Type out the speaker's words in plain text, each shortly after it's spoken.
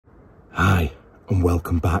Hi, and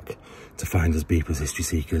welcome back to FindersBeepers History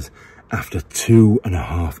Seekers. After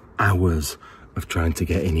 2.5 hours of trying to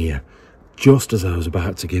get in here, just as I was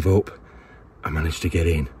about to give up, I managed to get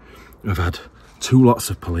in. I've had 2 lots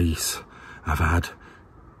of police, I've had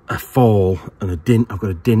a fall and a dint. I've got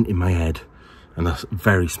a dint in my head and a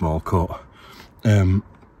very small cut.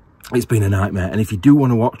 It's been a nightmare, and if you do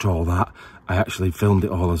want to watch all that, I actually filmed it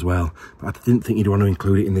all as well, but I didn't think you'd want to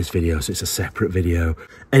include it in this video, so it's a separate video.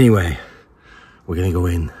 Anyway, we're going to go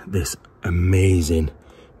in this amazing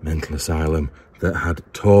mental asylum that had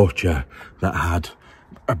torture, that had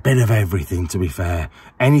a bit of everything, to be fair.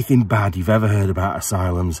 Anything bad you've ever heard about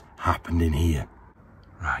asylums happened in here.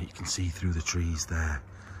 Right, you can see through the trees there.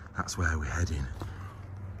 That's where we're heading.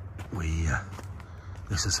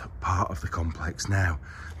 This is part of the complex now.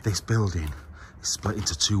 This building is split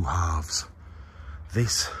into 2 halves.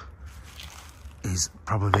 This is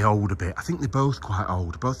probably the older bit. I think they're both quite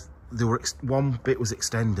old. One bit was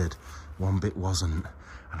extended, one bit wasn't.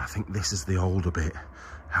 And I think this is the older bit.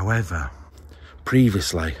 However,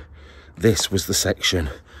 previously, this was the section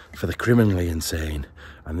for the criminally insane,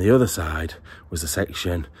 and the other side was the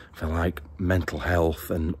section for like mental health.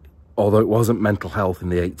 And although it wasn't mental health in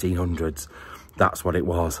the 1800s, that's what it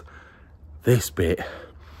was. This bit,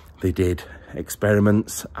 they did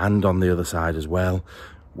experiments, and on the other side as well,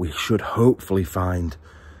 we should hopefully find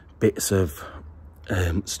bits of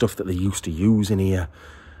stuff that they used to use in here.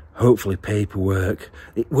 Hopefully paperwork.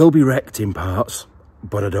 It will be wrecked in parts,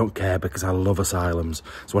 but I don't care because I love asylums.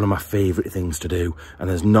 It's one of my favourite things to do, and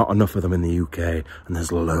there's not enough of them in the UK, and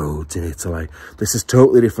there's loads in Italy. This is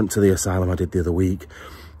totally different to the asylum I did the other week.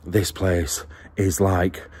 This place is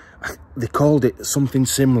like, they called it something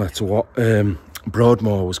similar to what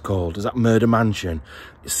Broadmoor was called. Is that Murder Mansion?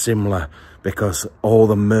 It's similar because all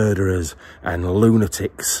the murderers and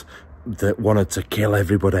lunatics that wanted to kill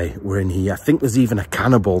everybody were in here. I think there's even a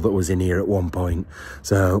cannibal that was in here at one point.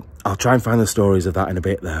 So I'll try and find the stories of that in a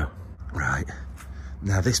bit though. Right,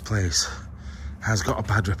 now this place has got a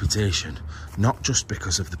bad reputation, not just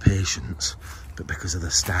because of the patients, but because of the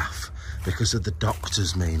staff, because of the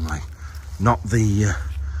doctors mainly. Not the,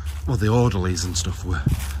 well, the orderlies and stuff were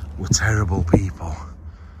terrible people,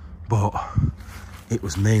 but it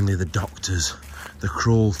was mainly the doctors, the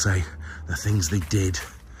cruelty, the things they did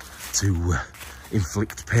to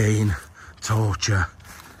inflict pain, torture,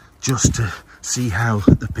 just to see how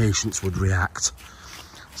the patients would react.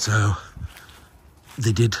 So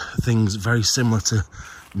they did things very similar to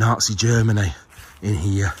Nazi Germany in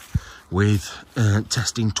here with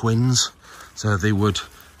testing twins. So they would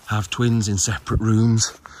have twins in separate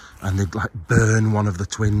rooms, and they'd like burn one of the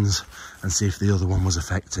twins and see if the other one was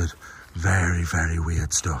affected. Very, very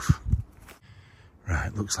weird stuff.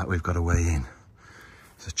 Right, looks like we've got a way in.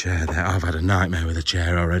 There's a chair there. I've had a nightmare with a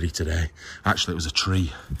chair already today. Actually, it was a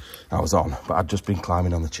tree I was on, but I'd just been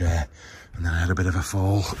climbing on the chair and then I had a bit of a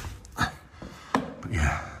fall. But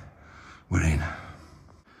yeah, we're in.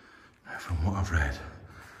 From what I've read,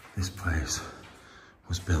 this place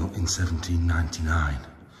was built in 1799,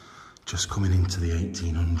 just coming into the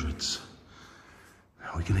 1800s.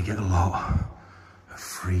 Now we're gonna get a lot of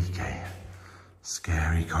freaky,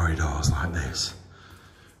 scary corridors like this.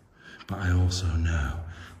 But I also know,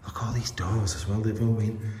 look, all these doors as well, they've all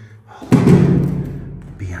been, oh,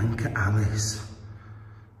 Bianca Alice.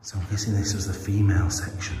 So I'm guessing this was the female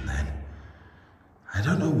section then. I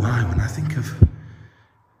don't know why, when I think of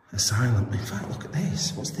asylum, in fact, look at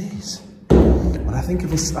this, what's this? When I think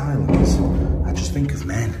of asylums, I just think of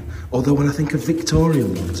men. Although when I think of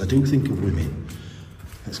Victorian ones, I do think of women.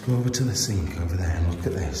 Let's go over to the sink over there and look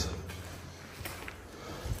at this.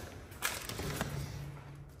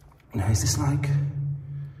 Now, is this like,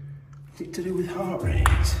 is it to do with heart rate?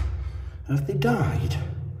 Have they died?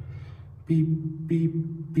 Beep, beep,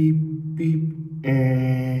 beep, beep,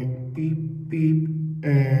 beep, beep,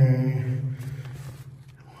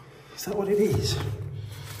 Is that what it is?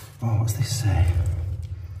 Oh, what's this say?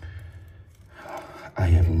 I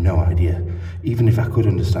have no idea. Even if I could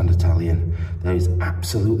understand Italian, there is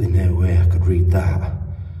absolutely no way I could read that.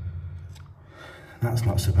 That's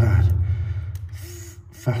not so bad.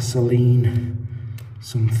 Vaseline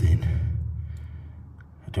something.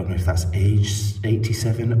 I don't know if that's age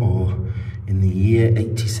 87 or in the year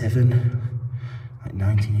 87, like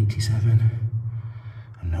 1987.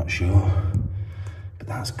 I'm not sure, but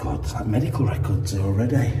that's good. It's like medical records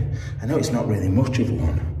already. I know it's not really much of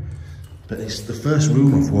one, but it's the first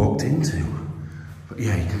room I've walked into. But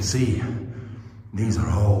yeah, you can see these are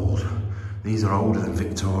old. These are older than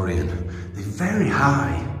Victorian. They're very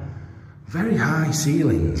high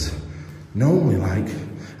ceilings. Normally, like,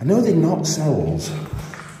 I know they're not cells,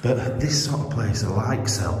 But this sort of place are like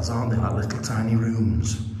cells, aren't they? Like little tiny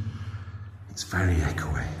rooms. It's very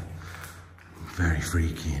echoey. Very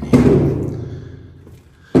freaky in here.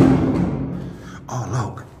 Oh,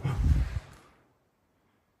 look.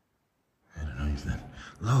 I don't know if then.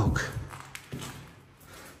 Look.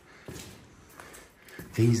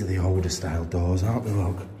 These are the older style doors, aren't they,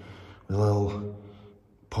 look? With a little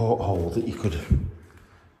porthole that you could...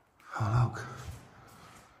 Oh, look.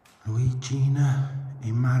 Luigina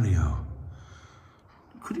and Mario.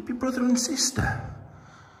 Could it be brother and sister?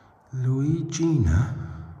 Luigina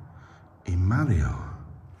and Mario.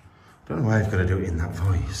 I don't know why I've got to do it in that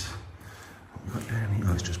voice. What we've got down here,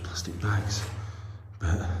 oh, it's just plastic bags.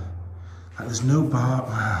 But, like, there's no bar.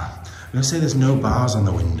 I'm going to say there's no bars on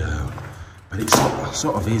the window. But it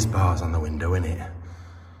sort of is bars on the window, isn't it?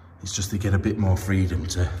 It's just to get a bit more freedom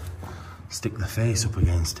to stick the face up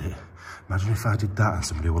against it. Imagine if I did that and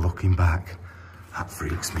somebody were looking back. That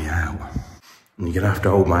freaks me out. And you're gonna have to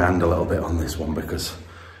hold my hand a little bit on this one because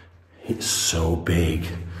it's so big.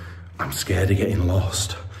 I'm scared of getting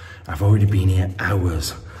lost. I've already been here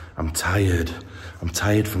hours. I'm tired. I'm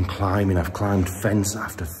tired from climbing. I've climbed fence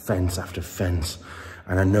after fence after fence.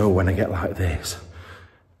 And I know when I get like this,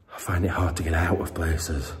 I find it hard to get out of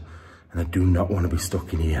places. And I do not want to be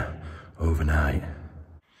stuck in here overnight.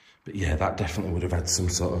 But yeah, that definitely would have had some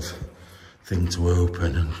sort of thing to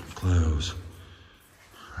open and close.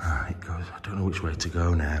 Ah, it goes, I don't know which way to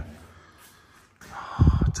go now.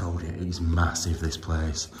 Oh, I told you, it is massive, this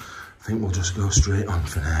place. I think we'll just go straight on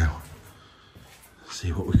for now.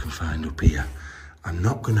 See what we can find up here. I'm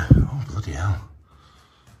not gonna, oh bloody hell.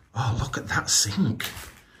 Oh, look at that sink.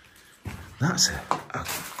 That's a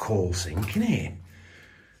coal sink, isn't it?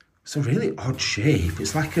 It's a really odd shape.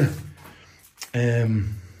 It's like a,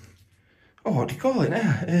 oh, what do you call it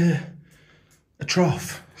now? A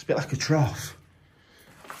trough. It's a bit like a trough.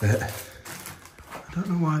 But I don't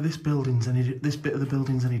know why this bit of the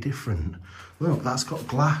building's any different. Look, that's got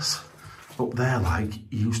glass up there, like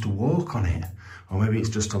you used to walk on it. Or maybe it's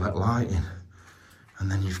just to let light in. And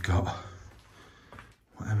then you've got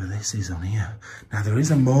whatever this is on here. Now there is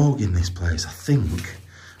a morgue in this place, I think,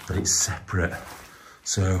 but it's separate.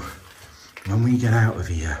 So when we get out of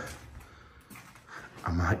here,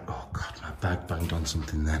 I might, oh God, my bag banged on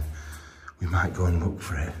something then. We might go and look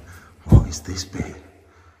for it. What is this bit?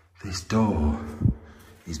 This door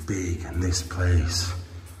is big and this place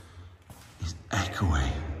is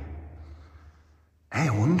echoey. Hey, I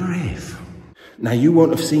wonder if... Now you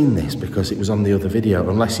won't have seen this because it was on the other video,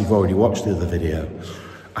 unless you've already watched the other video.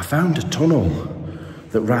 I found a tunnel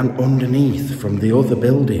that ran underneath from the other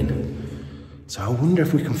building. So I wonder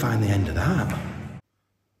if we can find the end of that.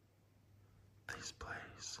 This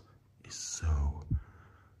place is so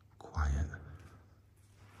quiet.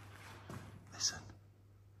 Listen.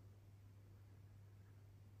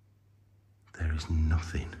 There is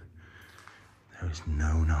nothing. There is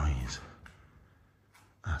no noise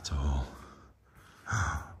at all.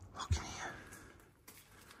 Look in here.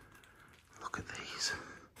 Look at these.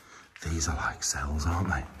 These are like cells, aren't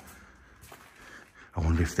they? I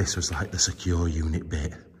wonder if this was like the secure unit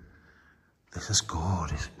bit. This is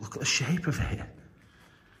gorgeous. Look at the shape of it.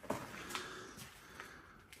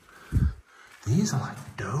 These are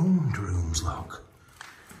like domed rooms, look.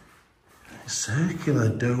 A circular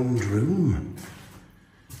domed room.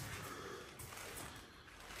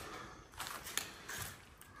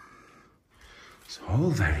 It's all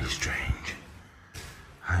very strange.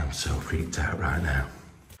 I am so freaked out right now.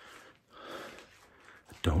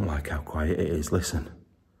 I don't like how quiet it is, listen.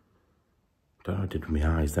 I don't know what I did with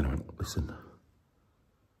my eyes then, I went, listen.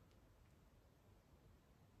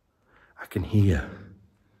 I can hear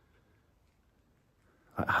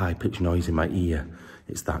that high-pitched noise in my ear.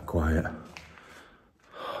 It's that quiet.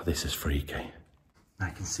 Oh, this is freaky. I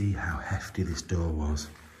can see how hefty this door was,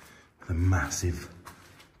 with a massive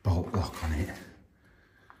bolt lock on it.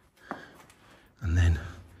 And then,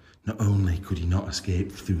 not only could you not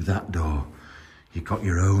escape through that door, you got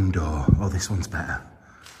your own door. Oh, this one's better.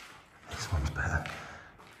 This one's better.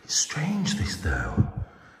 It's strange, this, though.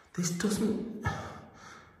 This doesn't...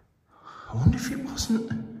 I wonder if it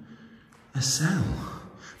wasn't a cell,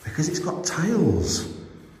 because it's got tiles,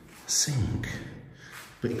 a sink.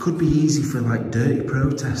 But it could be easy for, like, dirty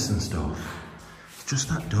protests and stuff. It's just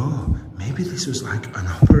that door. Maybe this was, like, an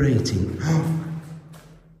operating...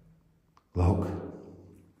 Look.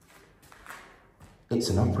 It's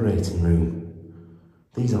an operating room.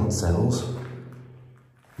 These aren't cells.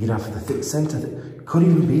 You'd have the thick centre. It could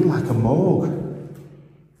even be like a morgue.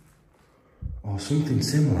 Or something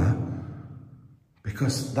similar.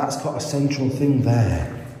 Because that's got a central thing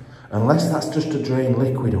there. Unless that's just to drain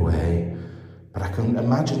liquid away. But I can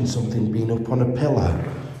imagine something being up on a pillar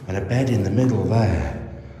and a bed in the middle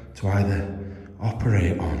there to either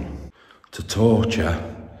operate on, to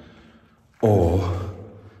torture, or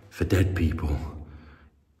for dead people.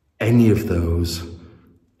 Any of those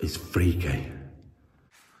is freaky.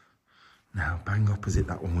 Now, bang opposite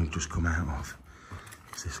that one we've just come out of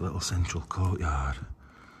is this little central courtyard.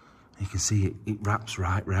 You can see it wraps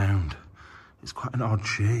right round. It's quite an odd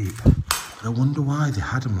shape. But I wonder why they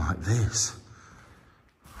had them like this.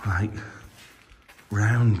 Like,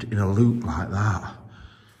 round in a loop like that.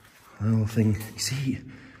 A little thing, you see,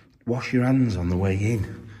 wash your hands on the way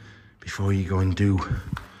in before you go and do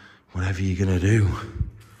whatever you're gonna do.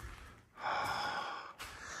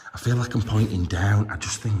 I feel like I'm pointing down. I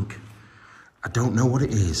just think, I don't know what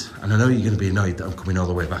it is. And I know you're gonna be annoyed that I'm coming all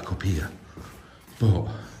the way back up here. But,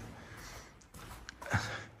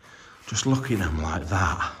 just looking at them like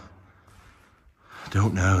that, I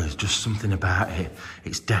don't know, there's just something about it.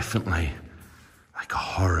 It's definitely like a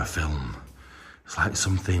horror film. It's like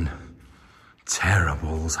something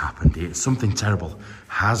terrible has happened here. Something terrible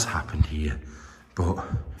has happened here, but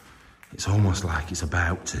it's almost like it's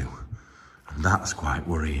about to. And that's quite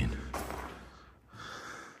worrying.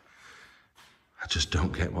 I just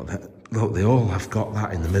don't get what that... Look, they all have got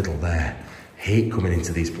that in the middle there. Hate coming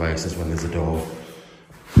into these places when there's a door.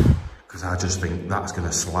 Because I just think that's going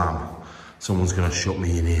to slam. Someone's going to shut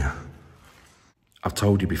me in here. I've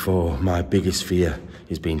told you before, my biggest fear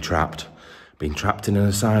is being trapped. Being trapped in an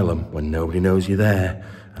asylum when nobody knows you're there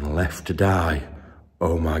and left to die.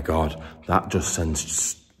 Oh my God, that just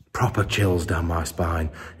sends proper chills down my spine.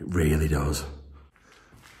 It really does.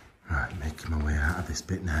 Right, making my way out of this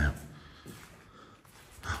bit now.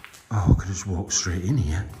 Oh, I could just walk straight in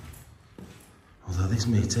here. Although this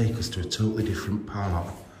may take us to a totally different part.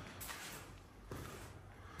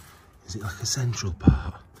 Is it like a central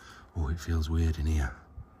part? Oh, it feels weird in here.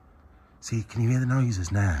 See, can you hear the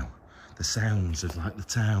noises now? The sounds of like the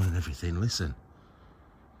town and everything, listen.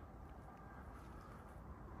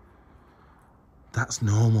 That's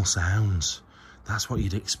normal sounds. That's what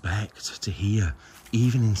you'd expect to hear,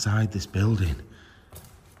 even inside this building.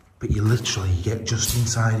 But you get just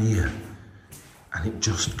inside here and it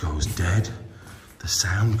just goes dead. The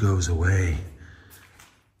sound goes away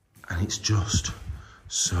and it's just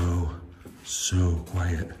so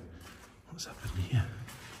quiet. What's happened here?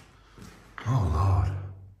 Oh Lord.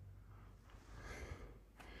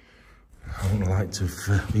 I wouldn't like to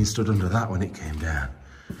have been stood under that when it came down.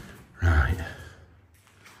 Right.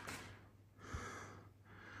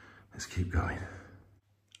 Let's keep going.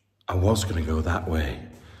 I was going to go that way,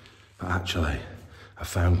 but actually I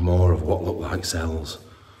found more of what looked like cells.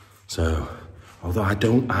 So, although I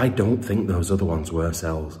don't think those other ones were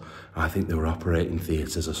cells. I think they were operating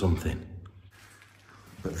theatres or something.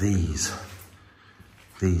 But these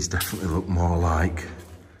definitely look more like,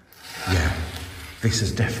 yeah, this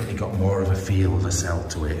has definitely got more of a feel of a cell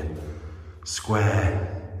to it.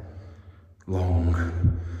 Square,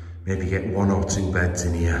 long, maybe get 1 or 2 beds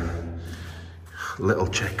in here. Little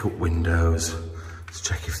check-up windows to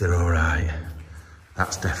check if they're all right.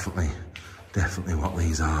 That's definitely what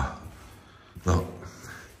these are. Look.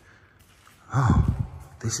 Oh,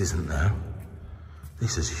 this isn't there.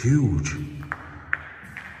 This is huge.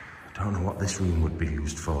 I don't know what this room would be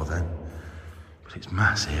used for then, but it's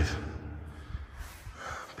massive.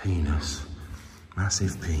 Penis.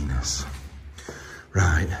 Massive penis.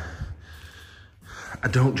 Right. I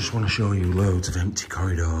don't just want to show you loads of empty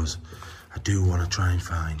corridors. I do want to try and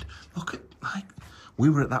find... Look at, like, we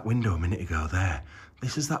were at that window a minute ago there.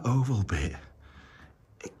 This is that oval bit.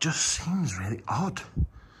 It just seems really odd.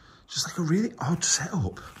 Just like a really odd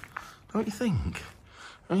setup. Don't you think?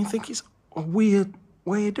 Don't you think it's a weird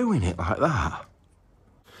way of doing it like that?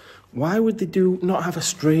 Why would they not have a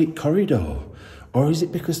straight corridor? Or is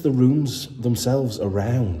it because the rooms themselves are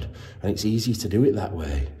round and it's easy to do it that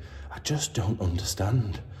way? I just don't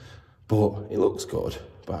understand. But it looks good,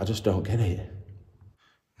 but I just don't get it.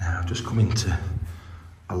 Now, I've just come into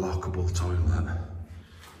a lockable toilet.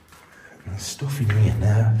 There's stuff in here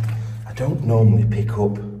now. I don't normally pick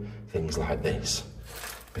up things like this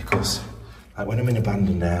because, like when I'm in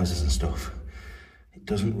abandoned houses and stuff, it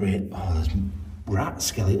doesn't really... Oh, there's rat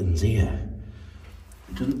skeletons here.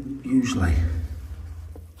 It doesn't usually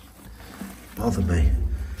bother me.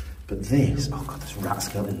 But this, oh God, there's rat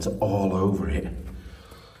skeletons all over it.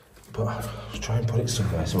 But I'll try and put it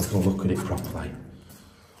somewhere so I can look at it properly.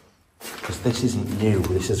 Because this isn't new,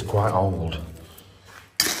 this is quite old.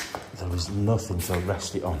 There was nothing to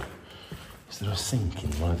rest it on. Is there a sink in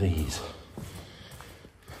one of these?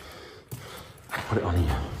 I'll put it on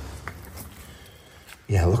here.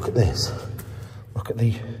 Yeah, look at this. Look at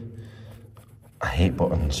the... I hate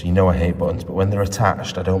buttons. You know I hate buttons, but when they're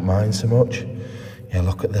attached, I don't mind so much. Yeah,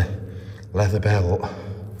 look at the leather belt.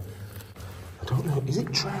 I don't know, is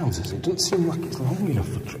it trousers? It doesn't seem like it's long enough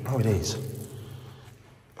for... Oh, it is.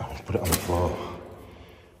 I'll just put it on the floor.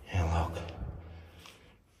 Yeah, look.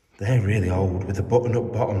 They're really old with the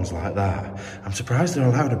button-up bottoms like that. I'm surprised they're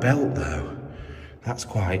allowed a belt, though. That's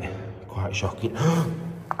quite shocking. Oh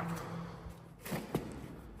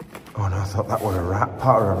no, I thought that was a rat,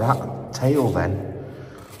 part of a rat tail then.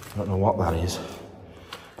 I don't know what that is.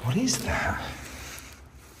 What is that?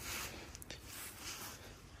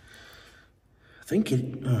 I think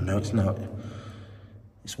it, oh no, it's not.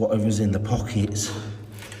 It's whatever's in the pockets.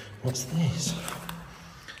 What's this?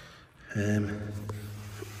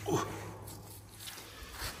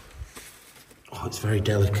 Oh, it's very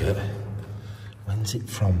delicate. When's it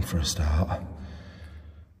from for a start?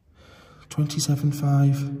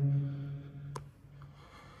 27.5.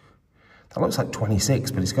 That looks like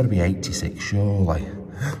 26, but it's got to be 86, surely.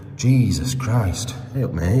 Jesus Christ. Hey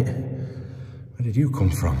up, mate. Where did you come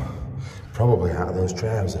from? Probably out of those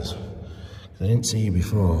trousers. I didn't see you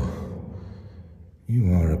before.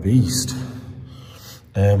 You are a beast.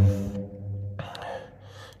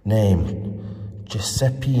 Name,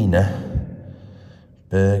 Giuseppina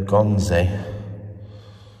Bergonzi.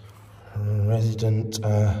 Resident,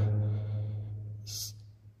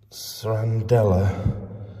 Sarandella.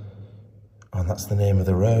 Oh, that's the name of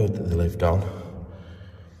the road that they lived on.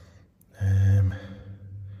 I'm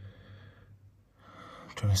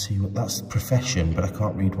trying to see what that's profession, but I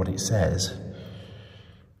can't read what it says.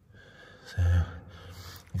 So,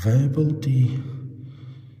 verbal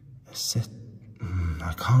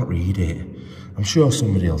I can't read it. I'm sure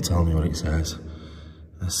somebody will tell me what it says.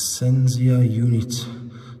 Ascensia unit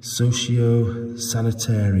socio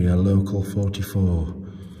sanitaria local 44.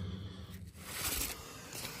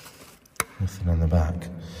 Nothing on the back.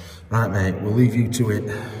 Right, mate, we'll leave you to it.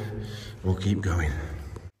 We'll keep going.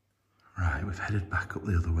 Right, we've headed back up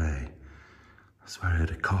the other way. I swear I heard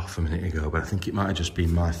a cough a minute ago, but I think it might have just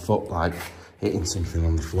been my foot, like, hitting something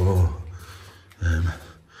on the floor. I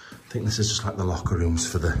think this is just like the locker rooms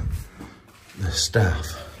for the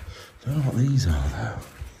staff. Don't know what these are, though.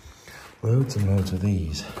 Loads and loads of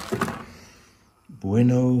these.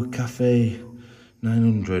 Bueno Cafe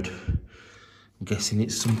 900. I'm guessing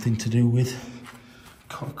it's something to do with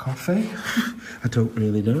coffee. I don't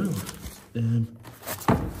really know.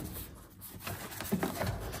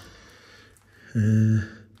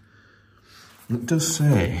 It does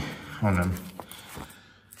say on them.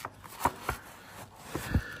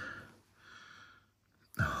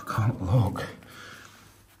 Oh, I can't look.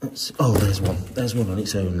 Oh, there's one. There's one on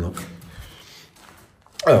its own, look.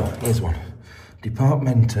 Oh, here's one.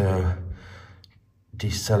 Departamento de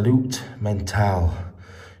Salute Mental,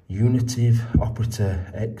 Unitive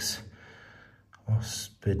Operator ex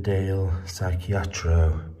Hospital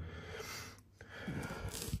Psychiatro.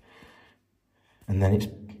 And then it's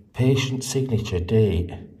patient signature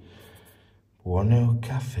date. Bueno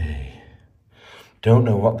Cafe. Don't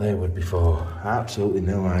know what they would be for. Absolutely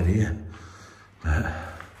no idea. But,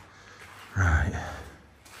 right.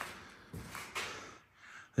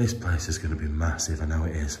 This place is going to be massive, I know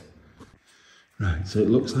it is. Right, so it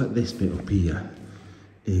looks like this bit up here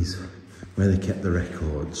is where they kept the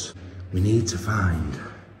records. We need to find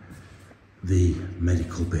the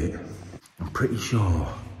medical bit. I'm pretty sure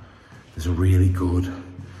there's a really good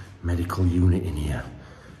medical unit in here.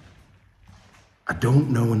 I don't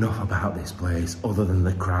know enough about this place other than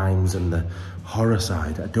the crimes and the horror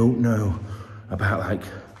side. I don't know about like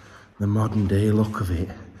the modern day look of it.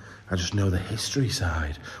 I just know the history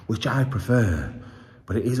side, which I prefer,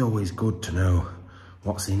 but it is always good to know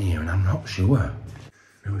what's in here, and I'm not sure.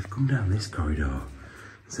 Now we've come down this corridor.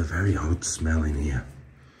 It's a very odd smell in here.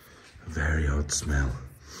 A very odd smell.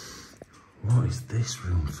 What is this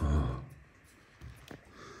room for?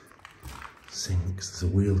 Sinks, there's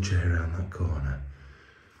a wheelchair around that corner.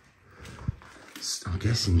 I'm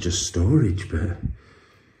guessing just storage, but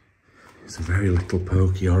it's a very little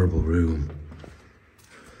pokey, horrible room.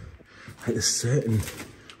 Like there's certain,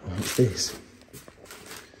 oh, what's this?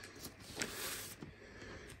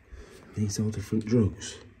 These all different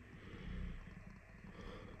drugs.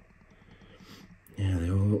 Yeah,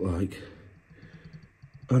 they all look like,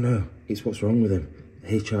 oh no, it's what's wrong with them.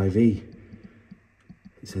 HIV,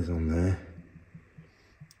 it says on there.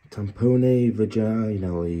 Tampone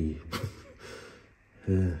vaginally.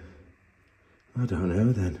 I don't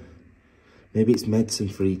know then. Maybe it's medicine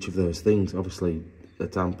for each of those things. Obviously, a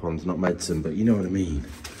tampon's not medicine, but you know what I mean.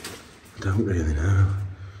 I don't really know.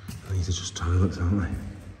 These are just toilets, aren't they?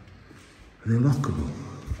 Are they lockable?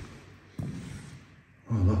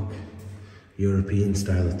 Oh look, European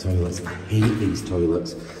style of toilets. I hate these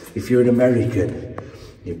toilets. If you're an American,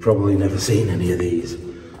 you've probably never seen any of these.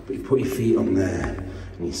 But you put your feet on there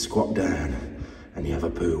and you squat down and you have a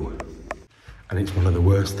poo. And it's one of the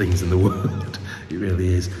worst things in the world. It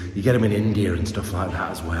really is. You get them in India and stuff like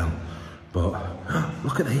that as well. But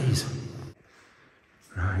look at these.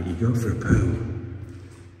 Right, you go for a poo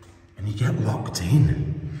and you get locked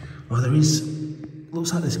in. Well, there is,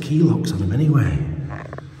 looks like there's key locks on them anyway.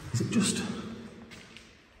 Is it just,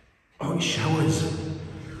 oh, it's showers.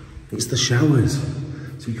 It's the showers.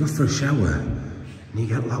 So you go for a shower and you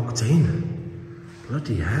get locked in.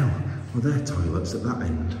 Bloody hell. Well, there are toilets at that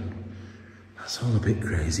end. That's all a bit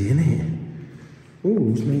crazy, isn't it? Oh,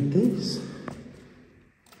 who's made this?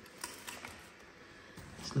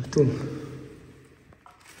 This little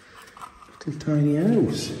tiny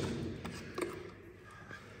house.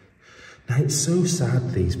 Now, it's so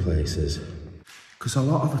sad, these places, because a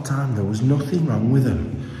lot of the time there was nothing wrong with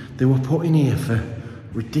them. They were put in here for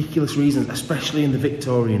ridiculous reasons, especially in the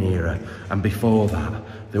Victorian era and before that.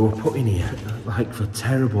 They were put in here like for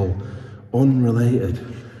terrible, unrelated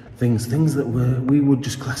things that we would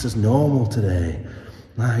just class as normal today.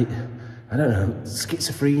 Like, I don't know,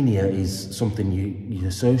 schizophrenia is something you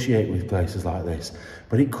associate with places like this,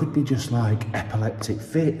 but it could be just like epileptic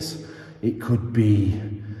fits. It could be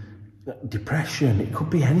depression, it could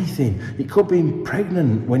be anything. It could be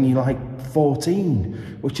pregnant when you're like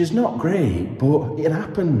 14, which is not great, but it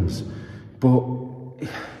happens. But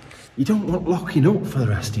you don't want locking up for the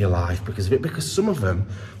rest of your life because of it, because some of them,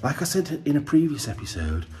 like I said in a previous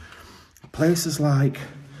episode, places like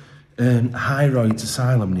Hyroyd's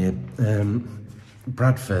Asylum near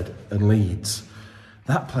Bradford and Leeds,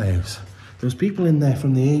 that place, there was people in there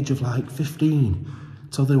from the age of like 15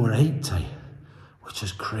 till they were 80, which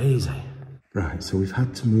is crazy. Right, so we've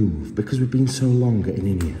had to move, because we've been so long getting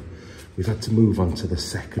in here, we've had to move on to the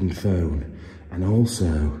second phone, and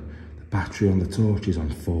also the battery on the torch is on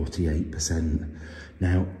 48%.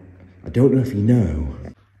 Now, I don't know if you know,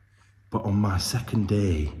 but on my second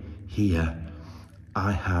day here,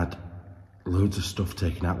 I had loads of stuff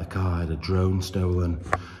taken out of the car. I had a drone stolen.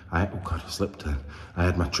 Oh God, I slipped then. I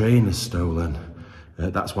had my trainers stolen.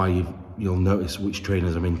 That's why you'll notice which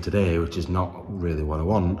trainers I'm in today, which is not really what I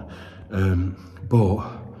want. But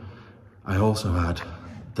I also had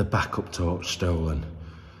the backup torch stolen.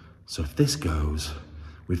 So if this goes,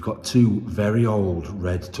 we've got two very old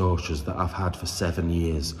red torches that I've had for 7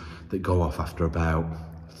 years that go off after about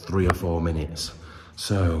 3 or 4 minutes.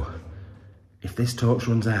 So if this torch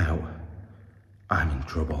runs out, I'm in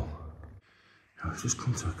trouble. I've just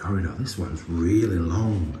come to a corridor. This one's really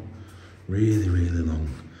long. Really, really long.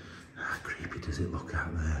 How creepy does it look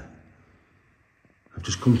out there? I've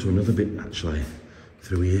just come to another bit, actually,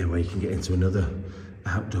 through here where you can get into another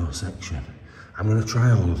outdoor section. I'm going to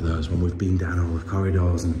try all of those when we've been down all the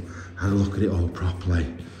corridors and had a look at it all properly.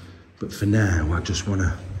 But for now, I just want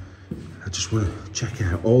to check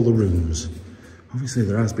out all the rooms. Obviously,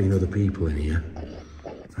 there has been other people in here,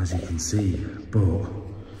 as you can see, but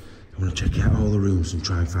I want to check out all the rooms and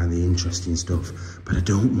try and find the interesting stuff, but I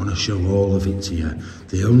don't want to show all of it to you.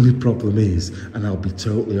 The only problem is, and I'll be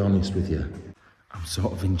totally honest with you, I'm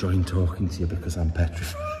sort of enjoying talking to you because I'm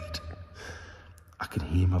petrified. I can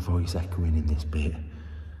hear my voice echoing in this bit.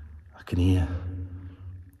 I can hear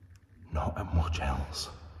not much else.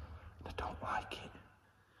 I don't like it.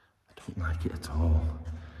 I don't like it at all.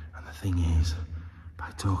 And the thing is, by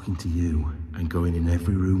talking to you and going in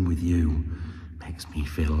every room with you makes me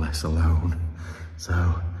feel less alone. So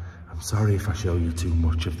I'm sorry if I show you too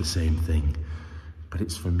much of the same thing, but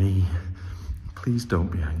it's for me. Please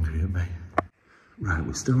don't be angry at me. Right,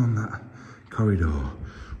 we're still on that corridor.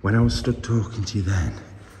 When I was stood talking to you then,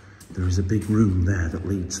 there is a big room there that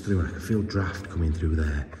leads through, and I can feel draft coming through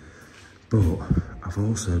there. But I've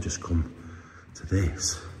also just come to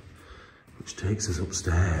this, which takes us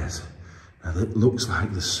upstairs. Now it looks like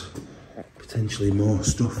there's potentially more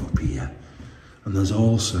stuff up here. And there's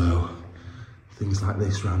also things like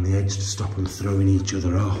this around the edge to stop them throwing each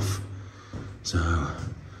other off. So,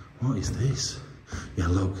 what is this? Yeah,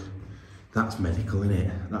 look, that's medical,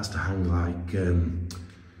 innit? That's to hang like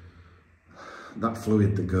that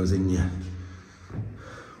fluid that goes in you.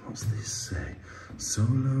 What's this say?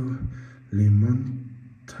 Solo limontagne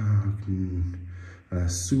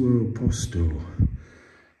suo posto.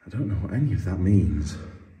 I don't know what any of that means.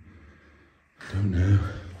 I don't know.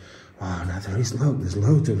 Oh, now there is, look, there's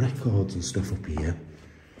loads of records and stuff up here.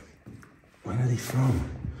 When are they from?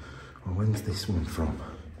 Or when's this one from?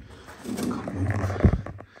 I can't remember.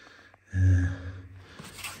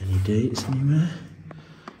 Any dates anywhere?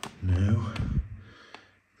 No.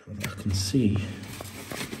 Not that I can see.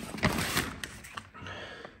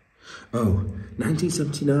 Oh,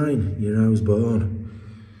 1979, year I was born.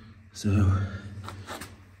 So,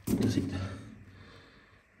 does it?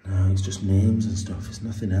 No, it's just names and stuff. It's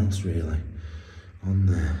nothing else really on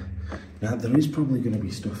there. Now, there is probably going to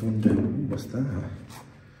be stuff under. Ooh, what's that?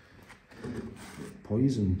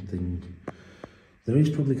 Poison thing. There is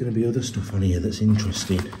probably going to be other stuff on here that's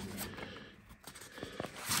interesting.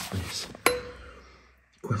 This.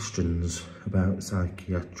 Questions about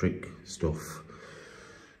psychiatric stuff.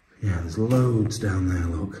 Yeah, there's loads down there,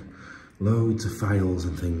 look. Loads of files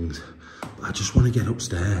and things. But I just want to get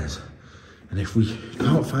upstairs. And if we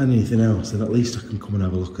can't find anything else, then at least I can come and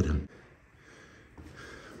have a look at them.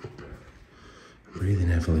 I'm breathing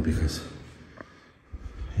heavily because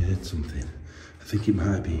I heard something. I think it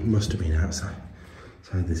must have been outside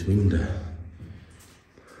this window.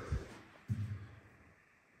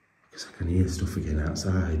 Because I can hear stuff again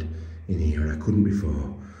outside in here, and I couldn't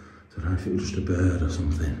before. So I don't know if it was just a bird or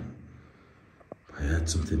something. I heard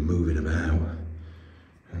something moving about.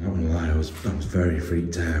 I'm not gonna lie, I was very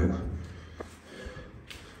freaked out.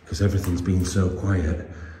 Because everything's been so quiet.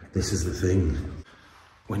 This is the thing.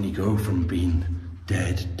 When you go from being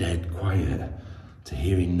dead quiet to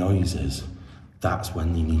hearing noises, that's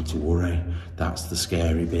when you need to worry. That's the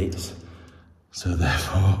scary bits. So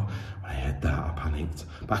therefore, when I heard that, I panicked.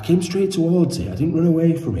 But I came straight towards it. I didn't run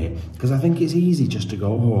away from it. Because I think it's easy just to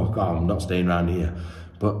go, oh God, I'm not staying around here.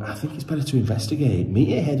 But I think it's better to investigate. Meet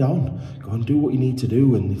it head on. Go and do what you need to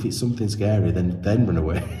do. And if it's something scary, then run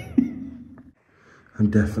away. I'm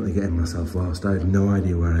definitely getting myself lost. I have no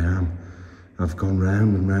idea where I am. I've gone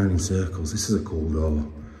round and round in circles. This is a cool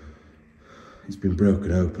door. It's been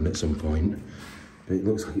broken open at some point. But it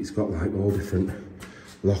looks like it's got like all different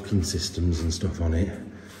locking systems and stuff on it.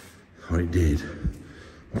 Or it did.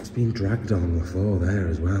 That's been dragged on the floor there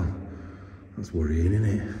as well. That's worrying, isn't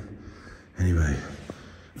it? Anyway,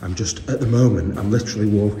 I'm just, at the moment, I'm literally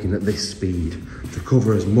walking at this speed to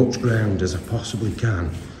cover as much ground as I possibly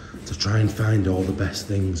can to try and find all the best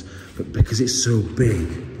things. But because it's so big,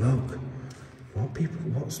 look,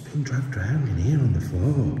 what's been dragged around in here on the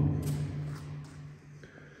floor?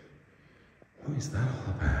 What is that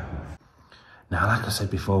all about? Now, like I said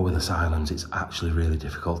before with asylums, it's actually really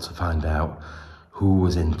difficult to find out who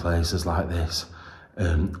was in places like this.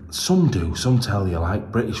 Some do, some tell you,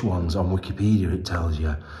 like British ones on Wikipedia it tells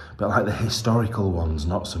you, but like the historical ones,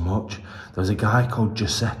 not so much. There was a guy called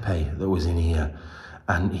Giuseppe that was in here,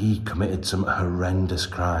 and he committed some horrendous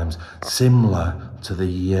crimes, similar to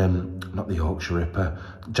the, not the Yorkshire Ripper,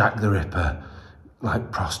 Jack the Ripper,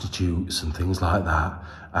 like prostitutes and things like that,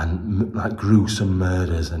 and like gruesome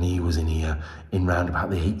murders, and he was in here in round about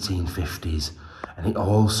the 1850s, and it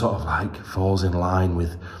all sort of like falls in line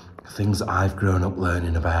with things that I've grown up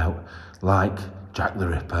learning about, like Jack the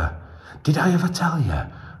Ripper. Did I ever tell you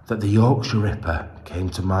that the Yorkshire Ripper came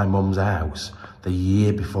to my mum's house the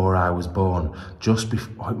year before I was born? Just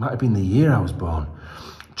before, it might have been the year I was born.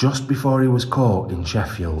 Just before he was caught in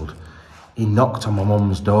Sheffield, he knocked on my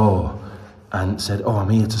mum's door and said, oh, I'm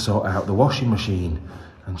here to sort out the washing machine.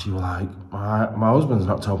 And she was like, my husband's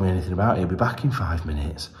not told me anything about it, he'll be back in 5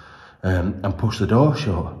 minutes. And pushed the door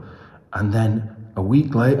shut. And then a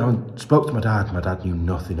week later, I spoke to my dad knew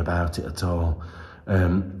nothing about it at all.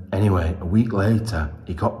 Anyway, a week later,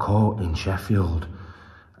 he got caught in Sheffield.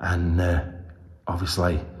 And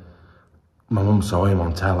obviously, my mum saw him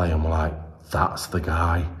on telly and were like, that's the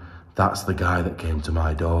guy that came to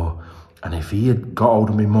my door. And if he had got hold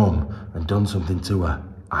of my mum and done something to her,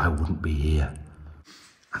 I wouldn't be here.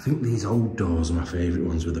 I think these old doors are my favourite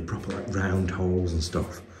ones with the proper like round holes and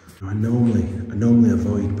stuff. I normally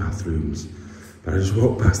avoid bathrooms, but I just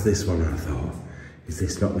walked past this one and I thought, is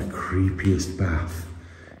this not the creepiest bath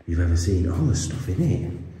you've ever seen? Oh, there's stuff in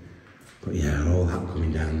it. But yeah, all that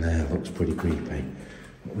coming down there looks pretty creepy.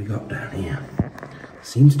 What we got down here?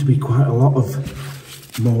 Seems to be quite a lot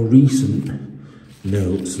of more recent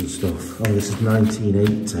notes and stuff. Oh, this is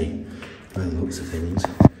 1980 by the looks of things.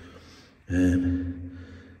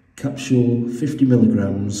 Capsule 50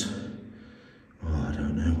 milligrams. Oh, I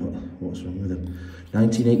don't know what's wrong with them.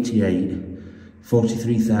 1988,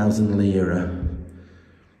 43,000 lira.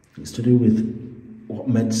 It's to do with what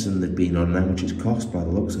medicine they've been on, how much it's cost by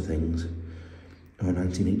the looks of things. Oh,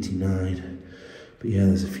 1989. But yeah,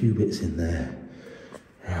 there's a few bits in there.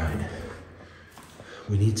 Right.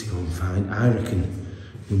 We need to go and find, I reckon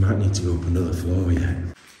we might need to go up another floor yet.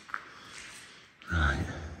 Right.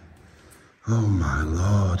 Oh my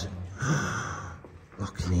Lord.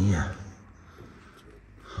 Look in here.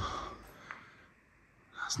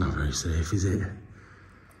 That's not very safe, is it?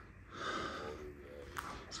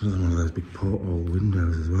 It's another one of those big porthole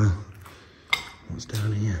windows as well. What's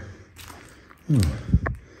down here? Oh,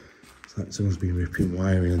 it's like someone's been ripping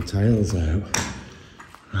wiring and tiles out.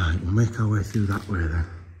 Right, we'll make our way through that way then.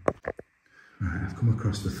 Right, I've come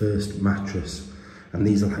across the first mattress, and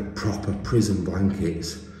these are like proper prison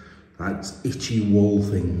blankets. Like itchy wool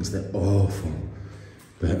things, they're awful.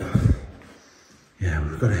 But yeah,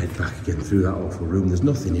 we've got to head back again through that awful room. There's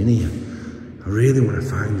nothing in here. I really want to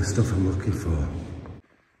find the stuff I'm looking for.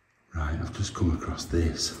 Right, I've just come across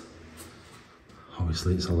this.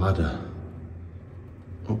 Obviously it's a ladder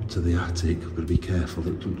up to the attic. I've got to be careful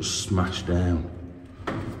that it doesn't just smash down.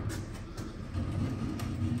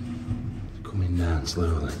 Coming down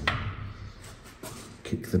slowly.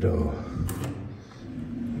 Kick the door.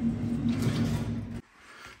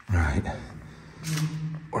 Right,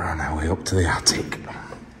 we're on our way up to the attic.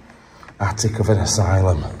 Attic of an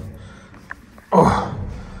asylum. Oh,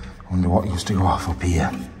 I wonder what used to go off up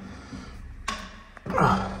here.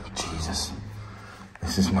 Oh, Jesus.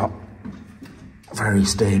 This is not very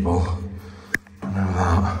stable. I know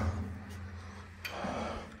that.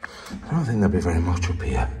 I don't think there'll be very much up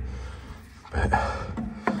here. But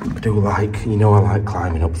I do like, you know, I like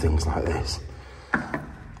climbing up things like this.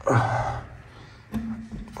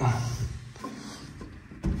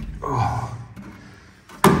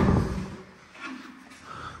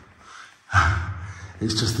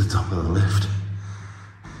 It's just the top of the lift.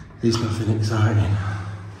 There's nothing exciting.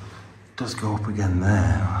 It does go up again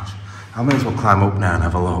there. I may as well climb up now and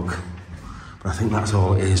have a look. But I think that's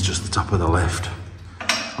all it is, just the top of the lift.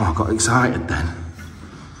 Oh, I got excited then.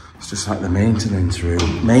 It's just like the maintenance room.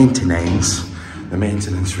 The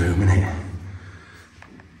maintenance room, innit?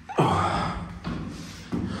 Oh.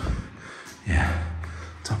 Yeah,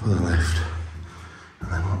 top of the lift.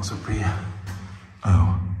 And then what's up here?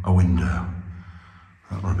 Oh, a window.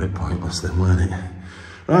 That were a bit pointless then, weren't it?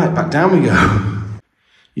 Right, back down we go.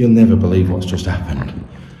 You'll never believe what's just happened.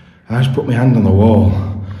 I just put my hand on the wall.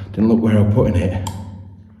 Didn't look where I was putting it.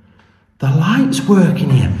 The light's working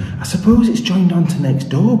here. I suppose it's joined on to next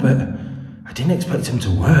door, but I didn't expect them to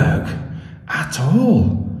work at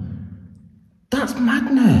all. That's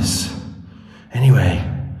madness. Anyway,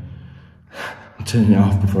 I'm turning it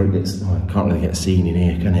off before it gets... Oh, I can't really get seen in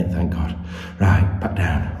here, can it? Thank God. Right, back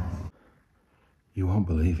down. You won't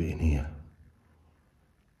believe it in here.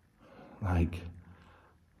 Like,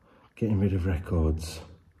 getting rid of records.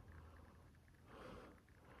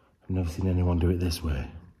 I've never seen anyone do it this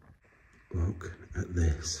way. Look at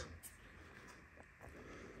this.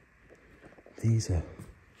 These are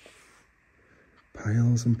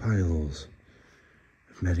piles and piles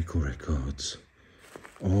of medical records,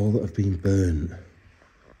 all that have been burnt.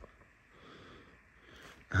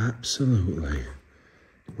 Absolutely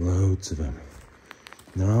loads of them.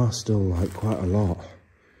 There are still like quite a lot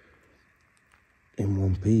in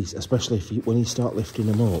one piece, especially if when you start lifting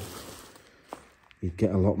them up, you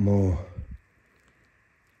get a lot more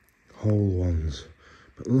whole ones.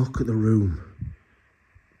 But look at the room.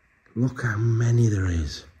 Look how many there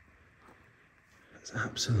is. It's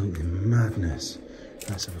absolutely madness.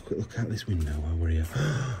 Let's have a quick look out this window while we're here.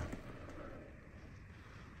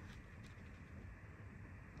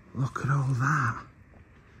 Look at all that.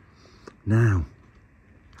 Now,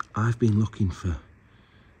 I've been looking for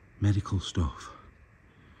medical stuff.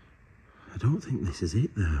 I don't think this is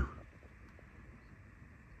it though.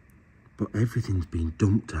 But everything's been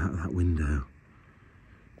dumped out of that window.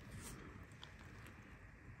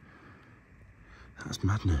 That's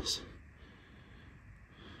madness.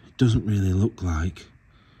 It doesn't really look like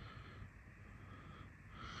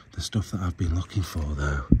the stuff that I've been looking for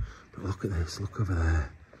though. But look at this, look over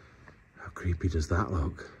there. How creepy does that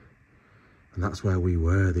look? And that's where we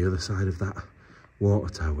were. The other side of that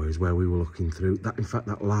water tower is where we were looking through. That, in fact,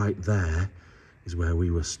 that light there is where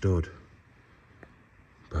we were stood.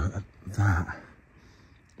 But that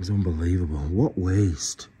is unbelievable. What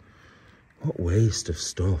waste. What waste of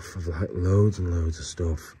stuff, of like loads and loads of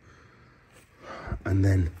stuff. And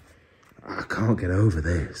then, I can't get over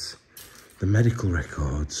this. The medical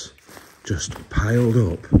records just piled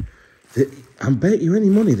up. I bet you any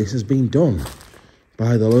money this has been done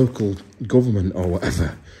by the local government or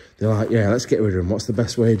whatever. They're like, yeah, let's get rid of them. What's the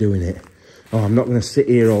best way of doing it? Oh, I'm not going to sit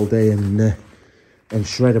here all day and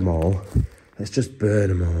shred them all. Let's just burn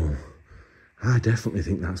them all. I definitely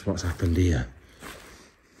think that's what's happened here.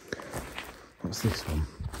 What's this one?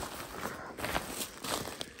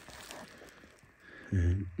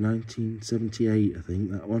 1978, I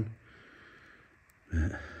think, that one.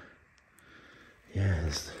 But, yeah,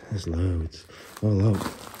 there's loads. Oh,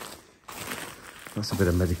 look. That's a bit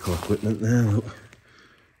of medical equipment there, look.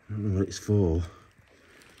 I don't know what it's for.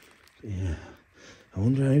 But yeah. I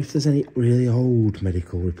wonder if there's any really old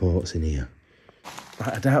medical reports in here.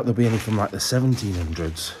 I doubt there'll be any from like the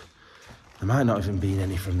 1700s. There might not even be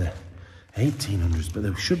any from the 1800s, but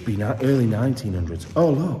there should be early 1900s. Oh,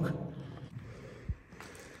 look.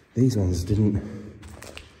 These ones didn't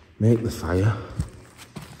make the fire.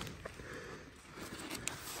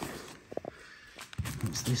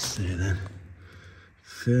 What's this say then?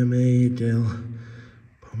 Ferme del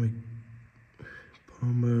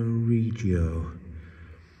Pomeriggio.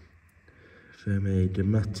 Ferme de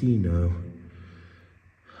Mattino.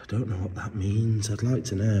 I don't know what that means. I'd like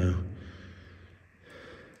to know.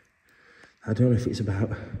 I don't know if it's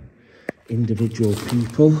about individual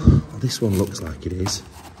people. Well, this one looks like it is.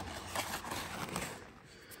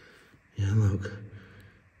 Yeah, look.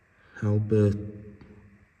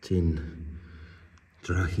 Albertin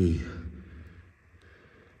Drahi.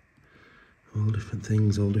 All different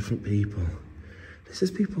things, all different people. This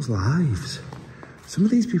is people's lives. Some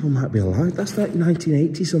of these people might be alive. That's like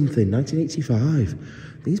 1980 something,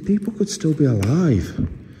 1985. These people could still be alive.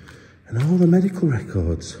 And all the medical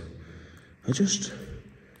records are just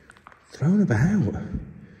thrown about.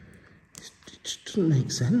 It just doesn't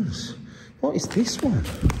make sense. What is this one?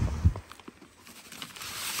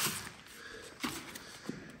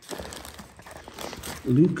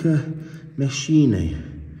 Luca Meschini.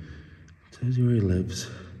 Tells you where he lives.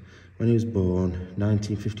 When he was born,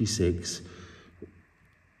 1956.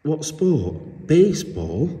 What sport?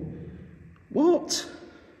 Baseball? What?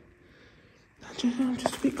 I'm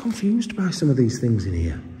just a bit confused by some of these things in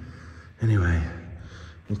here. Anyway,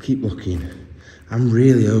 we'll keep looking. I'm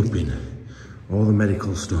really hoping all the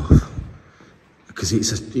medical stuff, because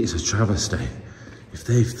it's a travesty if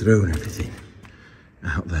they've thrown everything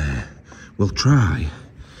out there. We'll try.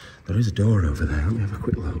 There is a door over there. Let me have a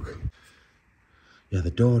quick look. Yeah, the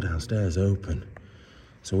door downstairs open.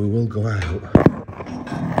 So we will go out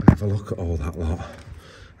and have a look at all that lot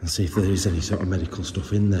and see if there is any sort of medical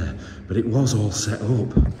stuff in there. But it was all set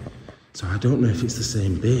up. So I don't know if it's the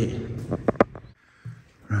same bit.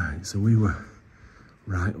 Right, so we were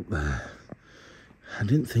right up there. I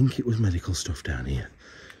didn't think it was medical stuff down here.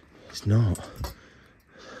 It's not.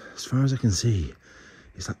 As far as I can see,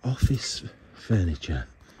 it's like office furniture.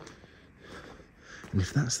 And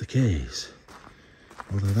if that's the case,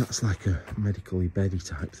 although that's like a medically beddy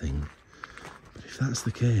type thing, but if that's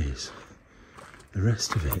the case, the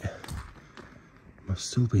rest of it must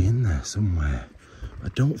still be in there somewhere. I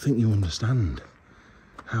don't think you understand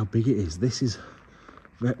how big it is. This is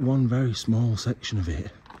one very small section of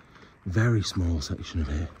it. Very small section of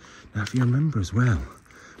it. Now, if you remember as well,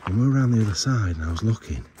 when we were around the other side and I was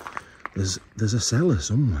looking, there's a cellar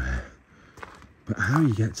somewhere. But how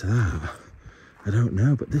you get to that, I don't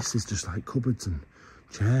know. But this is just like cupboards and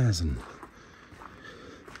chairs and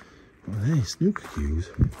what are they? Snooker cues.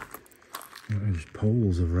 Just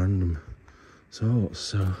poles of random sorts.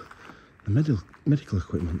 So the medical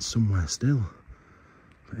equipment's somewhere still.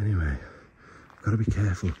 But anyway, I've got to be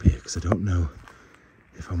careful up here because I don't know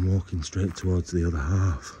if I'm walking straight towards the other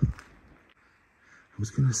half. I was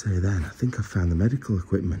going to say then, I think I've found the medical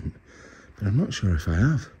equipment, but I'm not sure if I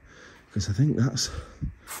have, because I think is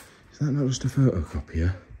that not just a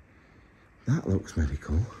photocopier? That looks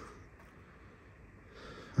medical.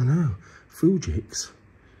 I know, Fujix,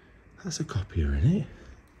 that's a copier in it.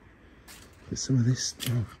 But some of this,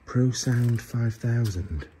 Pro Sound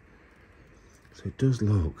 5000. So it does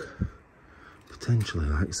look potentially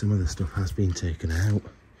like some of the stuff has been taken out.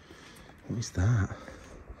 What is that?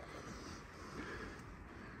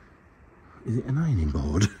 Is it an ironing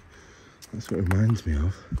board? That's what it reminds me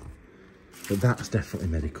of. But that's definitely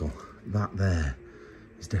medical. That there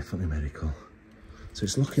is definitely medical. So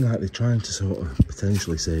it's looking like they're trying to sort of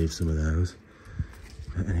potentially save some of those.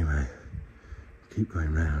 But anyway, keep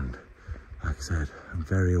going round. Like I said, I'm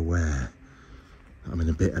very aware that I'm in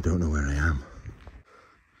a bit I don't know where I am.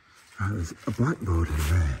 Right, there's a blackboard in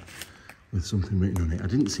there with something written on it. I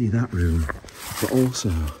didn't see that room, but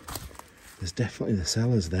also there's definitely the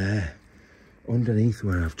cellars there underneath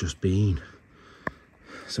where I've just been.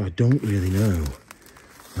 So I don't really know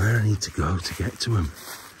where I need to go to get to them.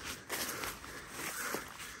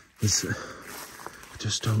 I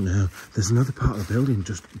just don't know. There's another part of the building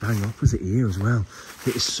just bang opposite here as well.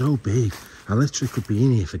 It is so big. I literally could be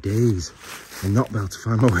in here for days and not be able to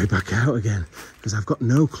find my way back out again because I've got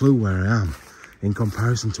no clue where I am in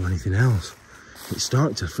comparison to anything else. It's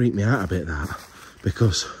starting to freak me out a bit, that,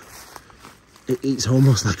 because it's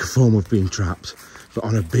almost like a form of being trapped, but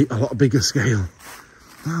on a lot bigger scale.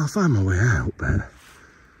 I'll find my way out, but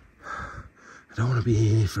I don't want to be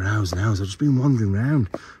here for hours and hours. I've just been wandering around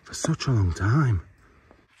for such a long time.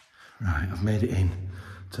 Right, I've made it in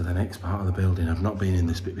to the next part of the building. I've not been in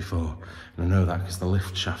this bit before, and I know that because the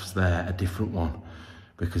lift shaft's there, a different one,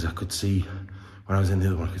 because I could see, when I was in the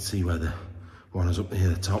other one, I could see where the one was up near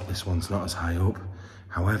the top. This one's not as high up.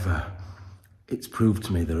 However, it's proved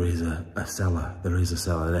to me there is a cellar. There is a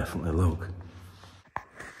cellar, definitely, look.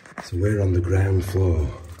 So we're on the ground floor.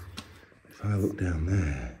 If I look down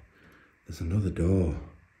there, there's another door.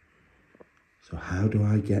 So how do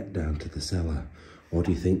I get down to the cellar? Or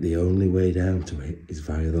do you think the only way down to it is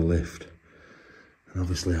via the lift? And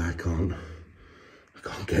obviously I can't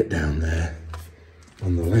get down there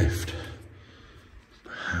on the lift.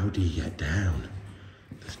 But how do you get down?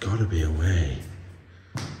 There's got to be a way.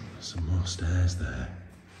 There's some more stairs there.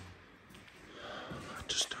 I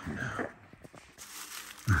just don't know.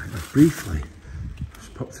 Right, I've briefly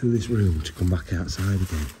just popped through this room to come back outside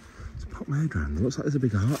again. To pop my head around. It looks like there's a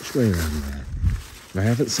big archway around there. And I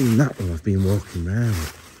haven't seen that while I've been walking round.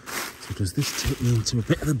 So does this take me into a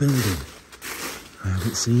bit of the building I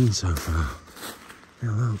haven't seen so far?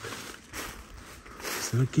 Now look.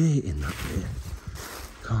 Is there a gate in that bit?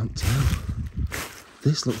 Can't tell.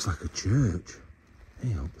 This looks like a church.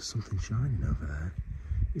 Hey, oh, there's something shining over there.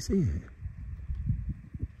 You see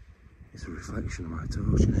it? It's a reflection of my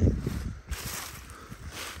torch, isn't it?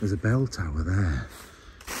 There's a bell tower there.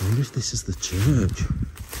 I wonder if this is the church.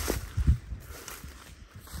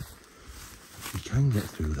 You can get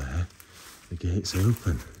through there. The gate's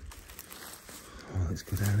open. Oh, let's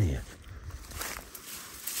go down here.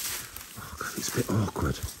 Oh God, it's a bit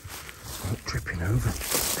awkward. I'm tripping over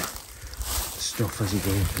stuff as you're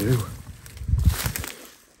going through.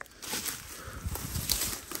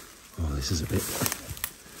 Oh, this is a bit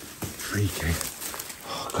freaky.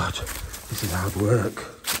 Oh God, this is hard work.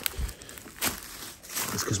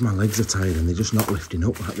 It's because my legs are tired and they're just not lifting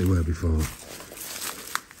up like they were before.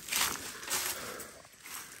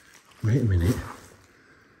 Wait a minute.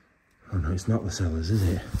 Oh no, it's not the cellars, is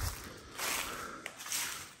it?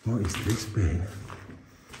 What is this bit?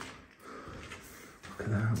 Look at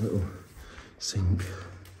that little sink.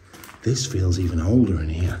 This feels even older in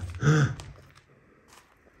here.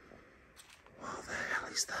 What the hell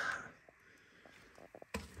is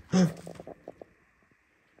that?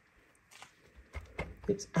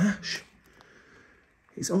 It's ash.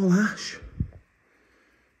 It's all ash.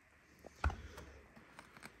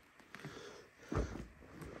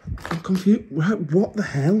 I'm confused. What the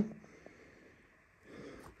hell?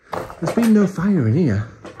 There's been no fire in here.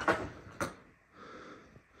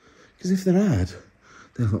 Because if there had,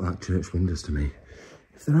 they look like church windows to me.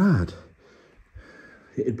 If there had,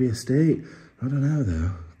 it'd be a state. I don't know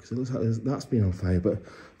though, because it looks like that's been on fire. But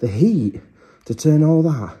the heat to turn all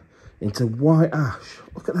that into white ash.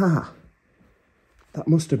 Look at that. That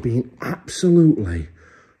must have been absolutely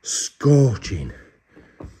scorching.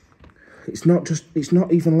 It's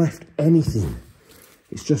not even left anything.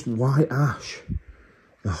 It's just white ash.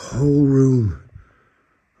 The whole room.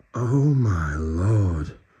 Oh my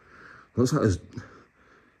Lord. Looks like there's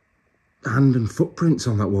hand and footprints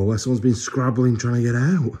on that wall where someone's been scrabbling trying to get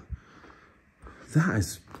out. That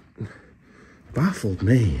has baffled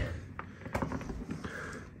me.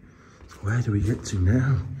 So where do we get to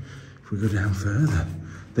now? If we go down further.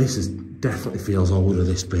 This is definitely feels older,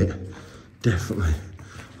 this bit. Definitely.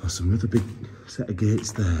 There's another big set of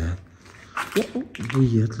gates there. What a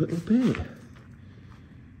weird little bit.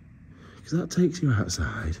 Because that takes you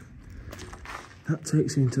outside. That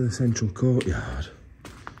takes you into the central courtyard.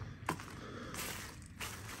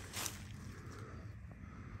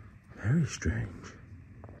 Very strange.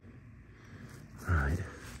 Right.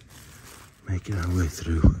 Making our way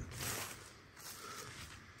through.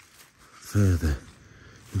 Further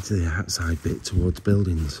into the outside bit towards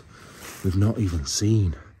buildings we've not even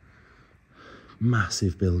seen.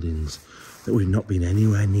 Massive buildings that we've not been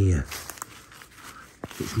anywhere near.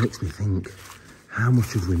 Which makes me think, how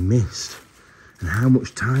much have we missed? And how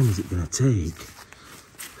much time is it going to take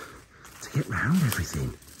to get round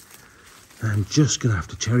everything? And I'm just going to have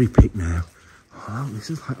to cherry pick now. Oh, this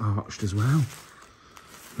is like arched as well.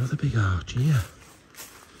 Another big arch here.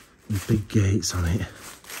 With big gates on it.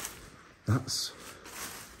 Looks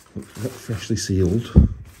freshly sealed.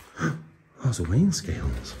 Oh, there's a weighing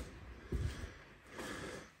scales.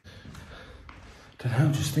 Don't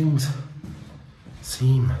know, just things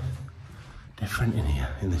seem different in here,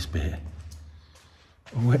 in this bit.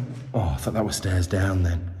 Oh, wait. Oh, I thought that was stairs down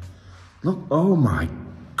then. Look, oh my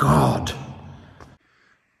God.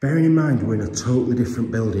 Bearing in mind we're in a totally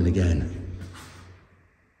different building again.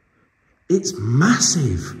 It's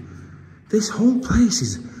massive. This whole place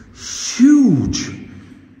is huge.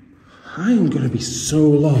 I am going to be so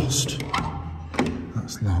lost.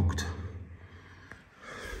 That's locked.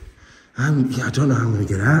 I don't know how I'm going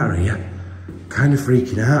to get out of here. Kind of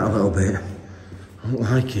freaking out a little bit. I don't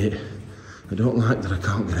like it. I don't like that I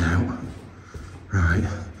can't get out. Right.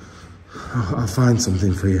 I'll find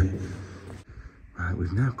something for you. Right,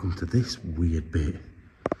 we've now come to this weird bit.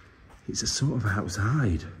 It's a sort of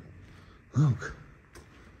outside. Look.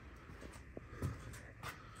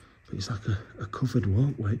 But it's like a covered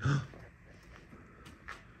walkway.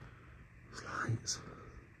 There's lights.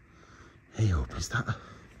 Hey up, is that...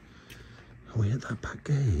 Are we at that back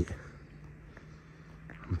gate?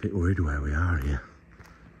 I'm a bit worried where we are here.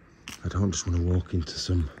 I don't just want to walk into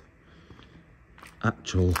some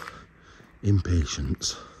actual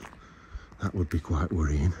impatience. That would be quite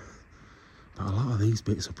worrying. But a lot of these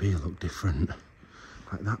bits up here look different.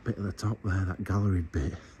 Like that bit at the top there, that galleried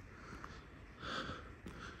bit.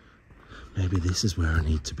 Maybe this is where I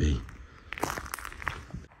need to be.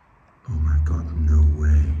 Oh my God, no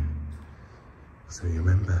way. So you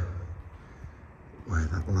remember where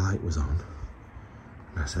that light was on?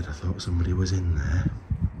 And I said I thought somebody was in there.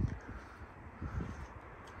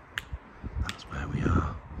 That's where we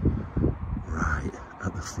are. Right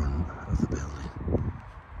at the front of the building.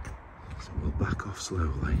 So we'll back off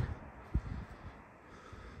slowly.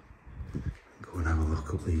 Go and have a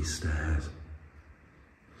look up these stairs.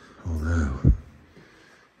 Although,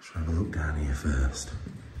 let's have a look down here first.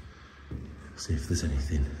 See if there's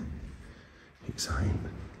anything exciting.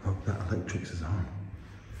 Oh, that electrics is on.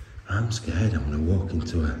 I'm scared I'm going to walk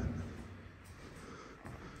into a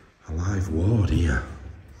live ward here.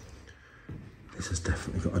 This has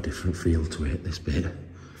definitely got a different feel to it, this bit.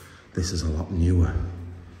 This is a lot newer.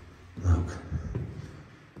 Look.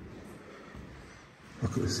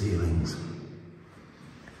 Look at the ceilings.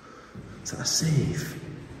 Is that a safe?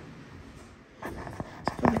 Has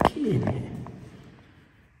it got a key in it?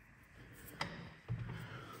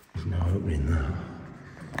 There's no opening that.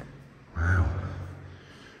 Wow.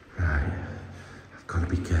 Right. I've got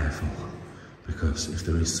to be careful, because if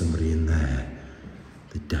there is somebody in there,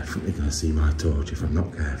 they're definitely going to see my torch if I'm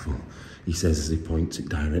not careful. He says as he points it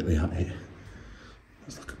directly at it.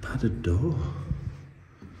 It's like a padded door.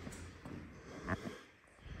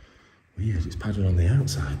 Weird, it's padded on the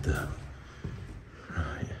outside though.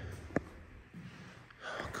 Right.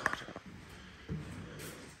 Oh God.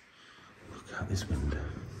 Look out this window.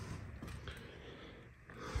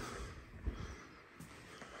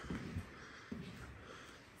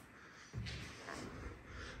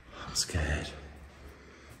 I'm scared.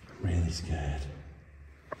 I'm really scared.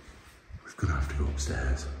 We're gonna have to go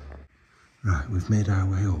upstairs. Right, we've made our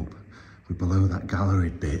way up. We're below that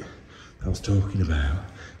galleried bit that I was talking about.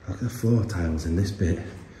 Look at the floor tiles in this bit.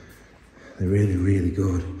 They're really, really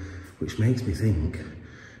good, which makes me think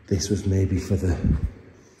this was maybe for the,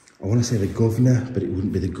 I want to say the governor, but it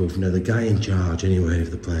wouldn't be the governor, the guy in charge anyway of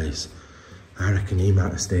the place. I reckon he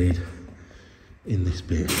might have stayed in this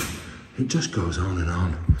bit. It just goes on and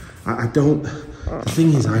on. I don't, the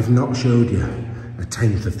thing is, I've not showed you a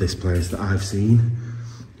tenth of this place that I've seen.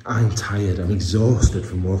 I'm tired, I'm exhausted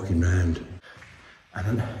from walking around.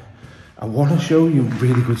 And I want to show you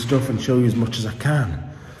really good stuff and show you as much as I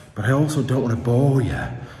can. But I also don't want to bore you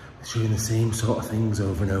with showing the same sort of things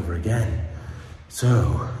over and over again.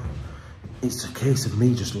 So, it's a case of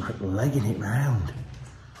me just like legging it round.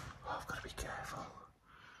 Oh, I've got to be careful.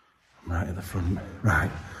 I'm right at the front.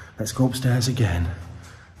 Right, let's go upstairs again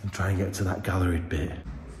and try and get to that galleried bit.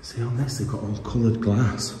 See on this, they've got all coloured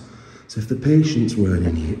glass. So if the patients were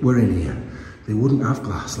in here, they wouldn't have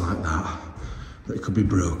glass like that could be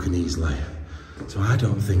broken easily. So I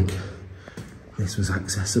don't think this was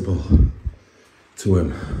accessible to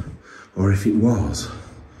him. Or if it was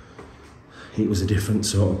a different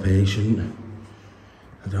sort of patient.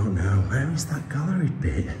 I don't know. Where is that galleried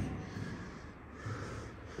bit?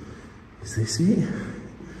 Is this it?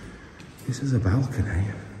 This is a balcony.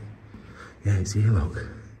 Yeah, it's here, look.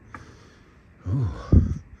 Oh.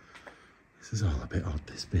 This is all a bit odd,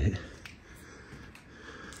 this bit.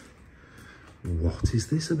 What is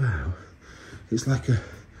this about? It's like a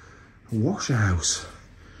wash house.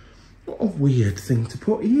 What a weird thing to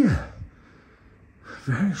put here.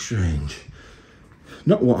 Very strange.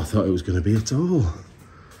 Not what I thought it was going to be at all.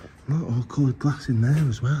 Look, all coloured glass in there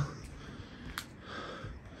as well.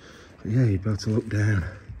 But yeah, you'd be able to look down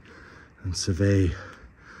and survey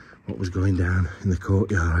what was going down in the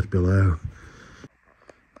courtyard below.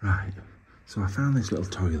 Right. So I found this little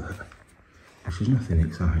toilet, which is nothing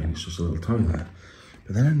exciting, it's just a little toilet.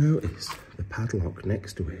 But then I noticed the padlock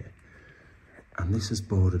next to it, and this is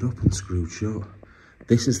boarded up and screwed shut.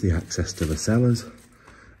 This is the access to the cellars.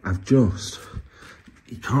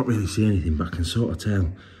 You can't really see anything, but I can sort of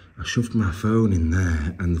tell. I shoved my phone in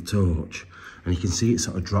there and the torch, and you can see it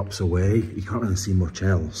sort of drops away. You can't really see much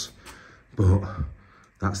else, but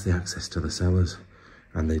that's the access to the cellars.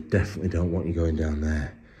 And they definitely don't want you going down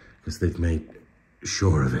there because they've made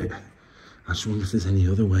sure of it. I just wonder if there's any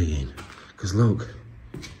other way in. Because look,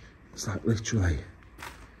 it's like literally,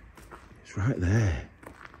 it's right there.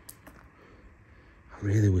 I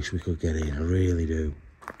really wish we could get in, I really do.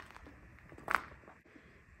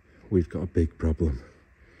 We've got a big problem.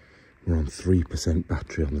 We're on 3%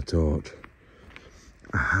 battery on the torch.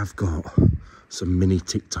 I have got some mini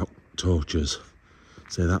TikTok torches.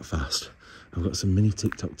 Say that fast. I've got some mini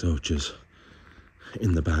TikTok torches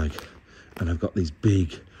in the bag, and I've got these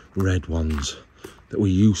big red ones that we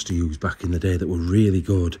used to use back in the day that were really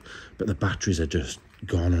good, but the batteries are just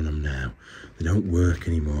gone on them now. They don't work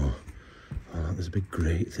anymore. Oh, there's a big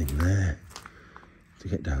grate thing there to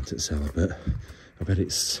get down to the cellar, but I bet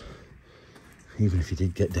it's, even if you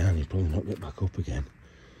did get down, you'd probably not get back up again.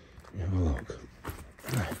 Have a look.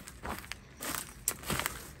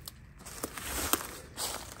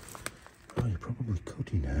 Oh, you probably could,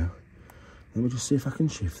 you know. Let me just see if I can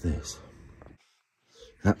shift this.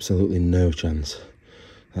 Absolutely no chance.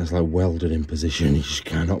 That's like welded in position. You just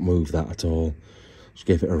cannot move that at all. Just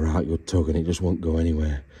give it a right good tug and it just won't go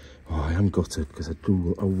anywhere. Oh, I am gutted because I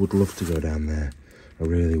would love to go down there. I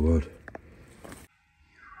really would.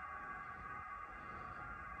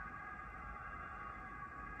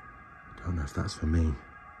 I don't know if that's for me,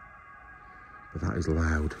 but that is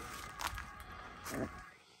loud.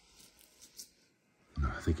 No,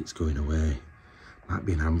 I think it's going away. Might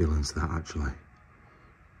be an ambulance, that actually.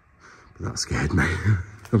 But that scared me.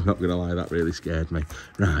 I'm not gonna lie, that really scared me.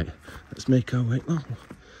 Right, let's make our way. Oh,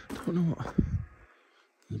 I don't know what.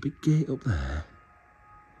 There's a big gate up there.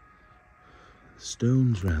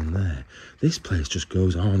 Stones round there. This place just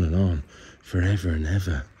goes on and on forever and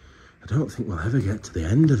ever. I don't think we'll ever get to the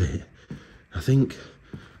end of it. I think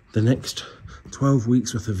the next 12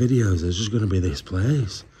 weeks worth of videos is just going to be this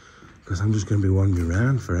place, because I'm just going to be wandering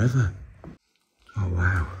around forever. Oh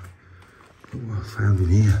wow, look what I found in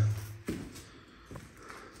here.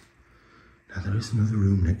 Now there is another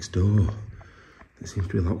room next door that seems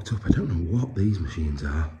to be locked up. I don't know what these machines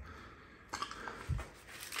are.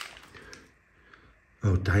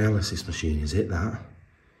 Oh, dialysis machine, is it that?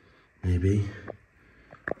 Maybe.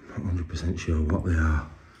 I'm not 100% sure what they are.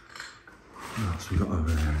 What else we got over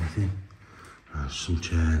there? Anything? Some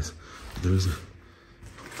chairs. There is a...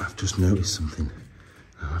 I've just noticed something.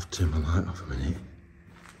 I'll have to turn my light off a minute.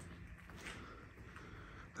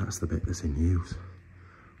 That's the bit that's in use.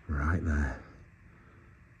 Right there.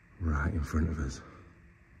 Right in front of us.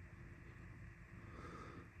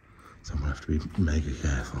 So I'm going to have to be mega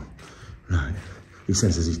careful. Right. He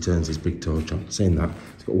says as he turns his big torch on, saying that,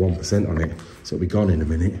 it's got 1% on it, so it'll be gone in a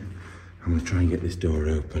minute. I'm going to try and get this door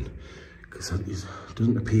open, because it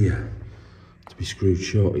doesn't appear to be screwed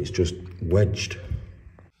shut, it's just wedged.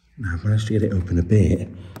 Now I've managed to get it open a bit,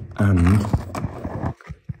 and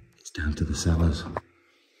it's down to the cellars.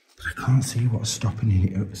 But I can't see what's stopping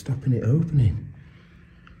it opening.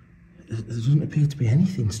 There doesn't appear to be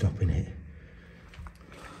anything stopping it.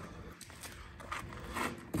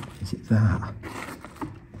 Is it that?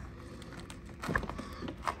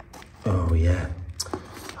 Oh yeah.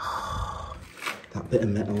 Oh, that bit of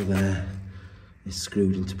metal there is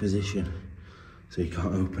screwed into position, so you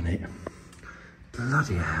can't open it.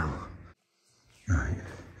 Bloody hell. Right,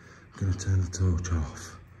 I'm going to turn the torch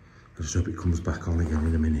off. I just hope it comes back on again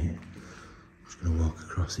in a minute. I'm just going to walk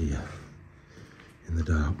across here in the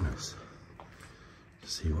darkness to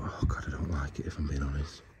see what... Oh God, I don't like it if I'm being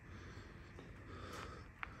honest.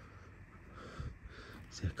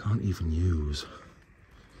 See, I can't even use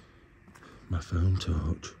my phone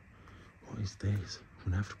torch. What is this?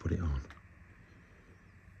 I'm going to have to put it on.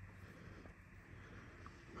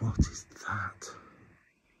 What is that?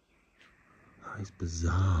 That is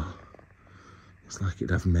bizarre. It's like it'd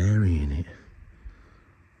have Mary in it.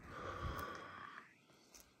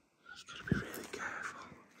 Just got to be really careful.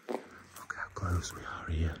 Look how close we are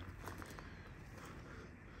here.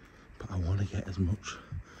 But I want to get as much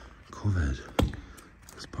covered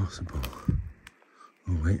as possible.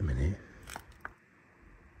 Oh, wait a minute.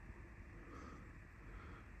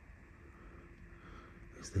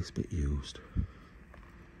 Is this bit used?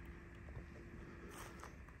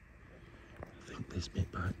 I think this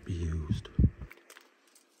bit might be used.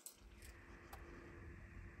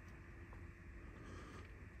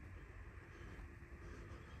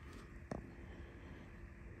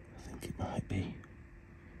 I think it might be.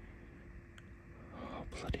 Oh,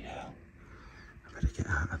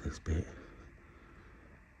 this bit.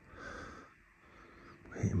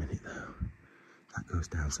 Wait a minute though. That goes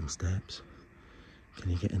down some steps.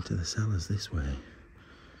 Can you get into the cellars this way?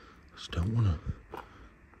 I just don't want to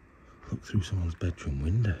look through someone's bedroom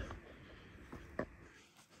window.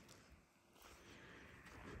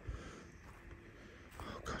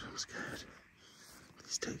 Oh God, I'm scared.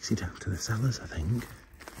 This takes you down to the cellars, I think.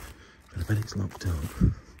 But I bet it's locked up.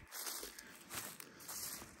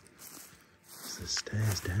 There's the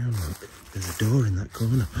stairs down, look. There's a door in that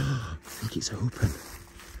corner. Oh, I think it's open.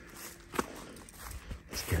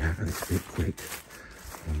 Let's get out of this bit quick.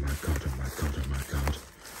 Oh my God, oh my God, oh my God.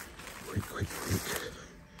 Quick, quick, quick.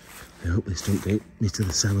 I hope this don't get me to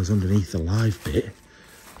the cellars underneath the live bit.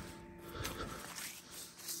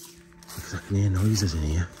 Because I can hear noises in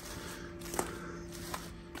here.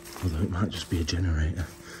 Although it might just be a generator.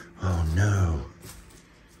 Oh no.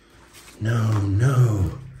 No,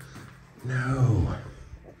 no. No.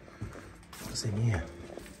 What's in here?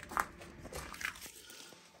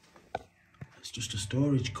 It's just a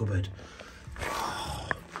storage cupboard. Oh,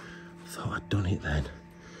 I thought I'd done it then.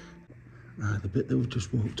 Right, the bit that we've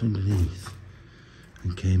just walked underneath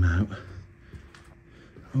and came out.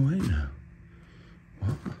 Oh wait now.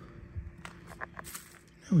 What?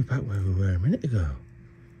 No, we're back where we were a minute ago.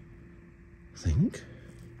 I think.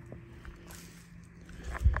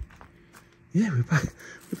 Yeah, we're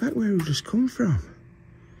back where we've just come from.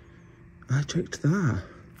 I checked that.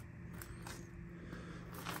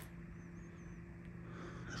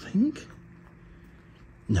 I think.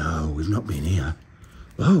 No, we've not been here.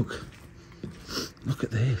 Look. Look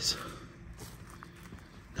at this.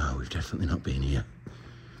 No, we've definitely not been here.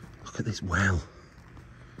 Look at this well.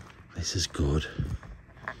 This is good.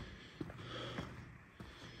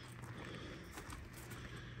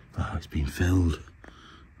 Oh, it's been filled.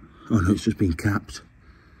 Oh no, it's just been capped.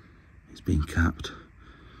 It's been capped.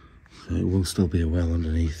 So it will still be a well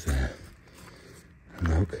underneath there.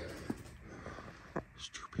 And look.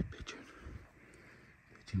 Stupid pigeon.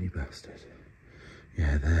 Pigeony bastard.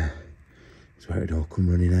 Yeah, there. It's where it'd all come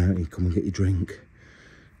running out. You come and get your drink.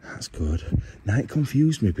 That's good. Now it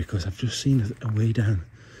confused me because I've just seen a way down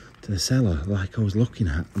to the cellar like I was looking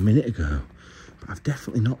at a minute ago. But I've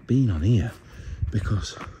definitely not been on here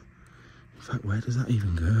because, in fact, where does that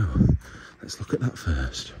even go? Let's look at that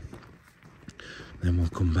first. Then we'll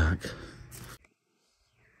come back.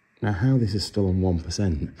 Now how this is still on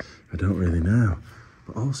 1%, I don't really know.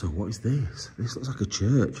 But also, what is this? This looks like a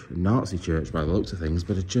church, a Nazi church by the looks of things,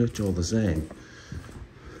 but a church all the same.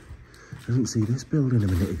 I didn't see this building a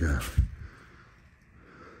minute ago.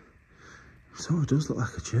 So it does look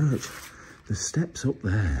like a church. There's steps up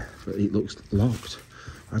there, but it looks locked.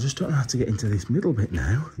 I just don't know how to get into this middle bit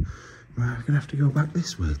now. Right, I'm gonna have to go back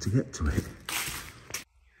this way to get to it.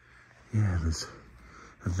 Yeah, there's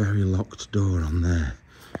a very locked door on there.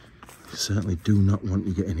 I certainly do not want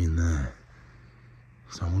you getting in there.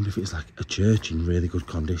 So I wonder if it's like a church in really good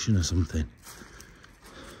condition or something.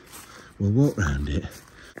 We'll walk round it.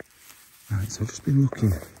 Right, so I've just been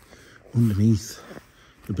looking underneath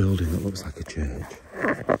the building that looks like a church.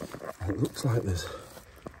 And it looks like there's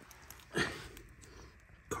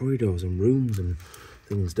corridors and rooms and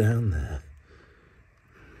things down there.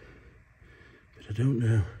 But I don't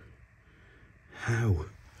know how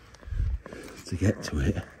to get to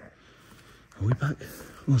it. Are we back?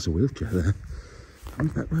 Oh, there's a wheelchair there. Are we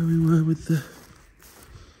back where we were with the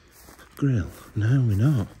grill? No, we're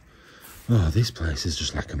not. Oh, this place is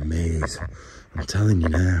just like a maze. I'm telling you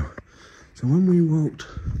now. So when we walked,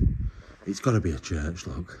 it's got to be a church,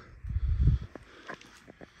 look.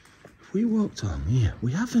 If we walked on here,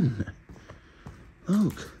 we haven't.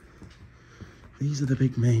 Look. These are the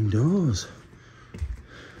big main doors.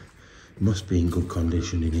 Must be in good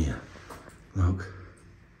condition in here. Look.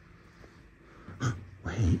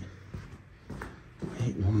 Wait.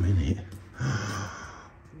 Wait 1 minute.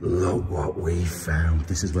 Look what we found.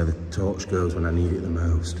 This is where the torch goes when I need it the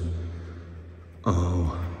most.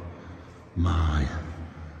 Oh my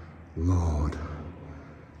Lord.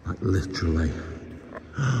 Like literally.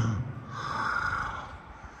 I'm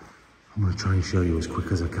going to try and show you as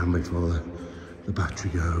quick as I can before the battery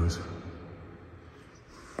goes.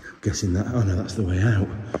 I'm guessing that, oh no, that's the way out.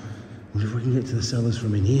 I wonder if we can get to the cellars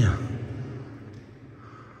from in here.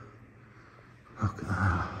 Look at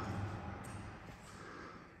that.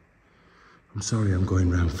 I'm sorry I'm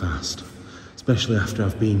going round fast, especially after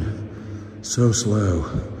I've been so slow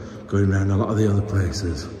going round a lot of the other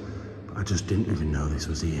places. But I just didn't even know this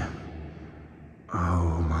was here.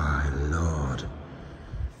 Oh my Lord.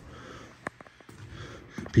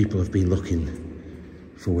 People have been looking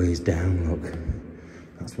for ways down, look.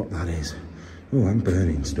 That's what that is. Oh, I'm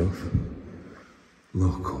burning stuff.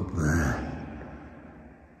 Look up there.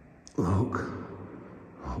 Look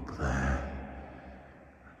up there.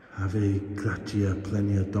 Ave gratia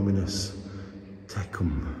plenia dominus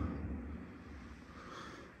tecum.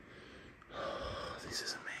 Oh, this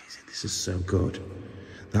is amazing. This is so good.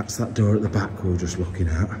 That's that door at the back we were just looking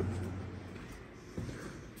at.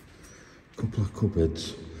 Couple of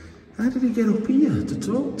cupboards. How did he get up here to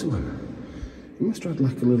talk to him? He must have had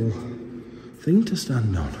like a little thing to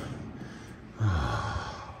stand on.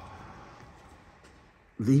 Oh.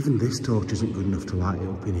 Even this torch isn't good enough to light it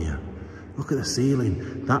up in here. Look at the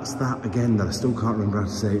ceiling. That's that again that I still can't remember how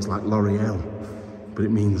to say. It's like L'Oreal, but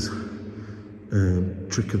it means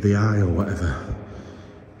trick of the eye or whatever.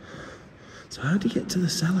 So how do you get to the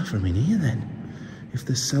cellar from in here then? If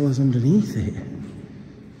the cellar's underneath it?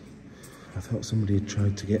 I thought somebody had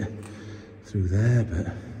tried to get through there,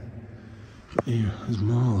 but here, there's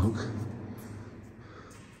more, look.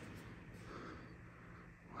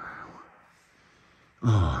 Wow.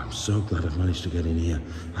 Oh, I'm so glad I've managed to get in here.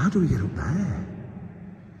 How do we get up there?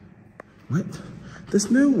 What? There's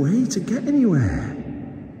no way to get anywhere.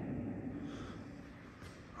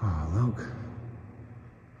 Oh, look.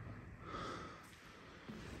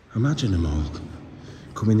 Imagine them all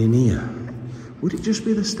coming in here. Would it just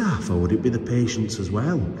be the staff or would it be the patients as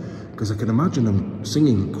well? Because I can imagine them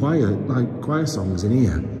singing choir songs in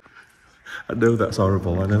here. I know that's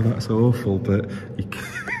horrible, I know that's awful, but you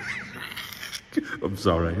I'm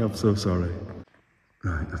sorry, I'm so sorry.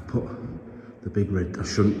 Right, I've put the big red, I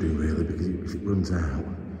shouldn't do really, because if it runs out,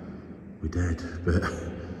 we're dead, but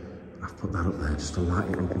I've put that up there just to light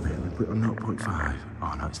it up a bit. Let me put it on 0.5.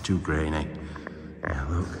 Oh no, it's too grainy. Yeah,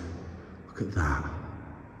 look at that.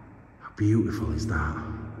 How beautiful is that?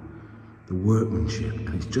 The workmanship,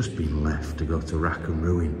 and it's just been left to go to rack and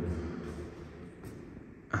ruin.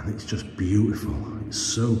 And it's just beautiful. It's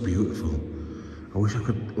so beautiful. I wish I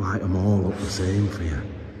could light them all up the same for you,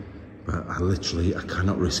 but I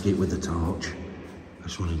cannot risk it with the torch. I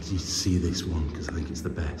just wanted you to see this one because I think it's the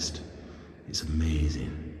best. It's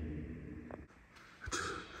amazing.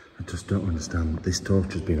 I just don't understand. This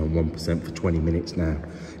torch has been on 1% for 20 minutes now.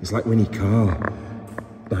 It's like when your car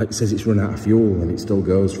it says it's run out of fuel and it still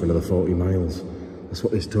goes for another 40 miles. That's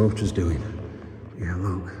what this torch is doing. Yeah,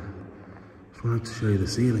 look. Just wanted to show you the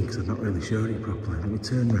ceiling because I've not really showed it properly. Let me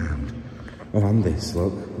turn round. Oh, and this,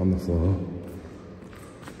 look, on the floor.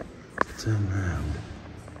 Turn round.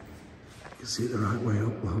 You can see it the right way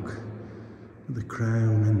up, look. With the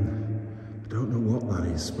crown and I don't know what that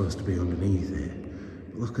is supposed to be underneath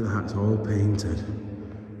it. But look at that, it's all painted.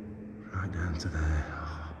 Right down to there.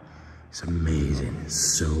 It's amazing, it's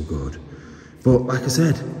so good. But like I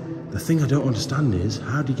said, the thing I don't understand is,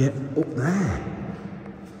 how do you get up there?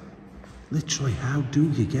 Literally, how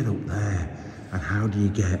do you get up there? And how do you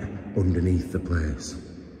get underneath the place?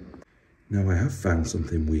 Now I have found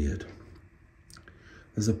something weird.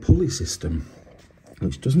 There's a pulley system,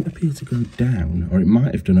 which doesn't appear to go down, or it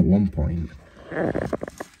might have done at one point.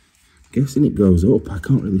 Guessing it goes up, I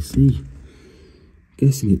can't really see.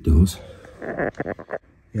 Guessing it does.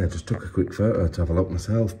 Yeah, I just took a quick photo to have a look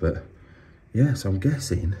myself, but yeah, so I'm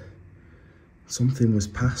guessing something was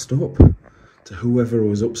passed up to whoever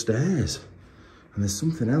was upstairs. And there's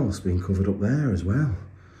something else being covered up there as well.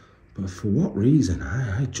 But for what reason,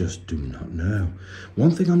 I just do not know.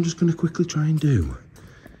 One thing I'm just going to quickly try and do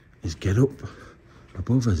is get up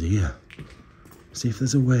above us here. See if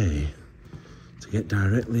there's a way to get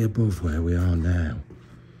directly above where we are now.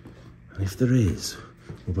 And if there is,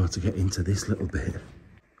 we're about to get into this little bit.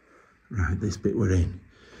 Right, this bit we're in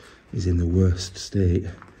is in the worst state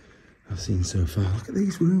I've seen so far. Look at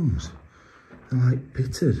these rooms. They're like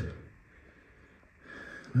pitted.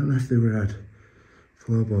 I don't know if they were had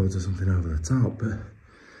floorboards or something over the top, but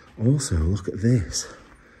also look at this.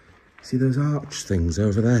 See those arch things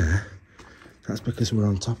over there? That's because we're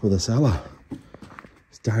on top of the cellar.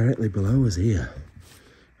 It's directly below us here.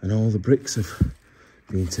 And all the bricks have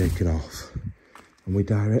been taken off. And we're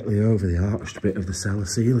directly over the arched bit of the cellar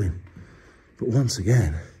ceiling. But once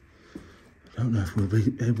again, I don't know if we'll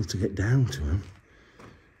be able to get down to them.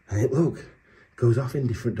 And it, look, goes off in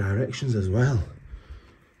different directions as well.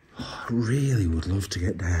 Oh, I really would love to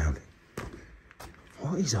get down.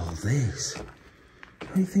 What is all this?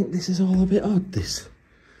 Don't you think this is all a bit odd, this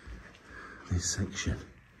section?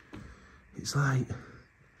 It's like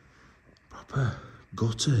proper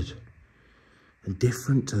gutted and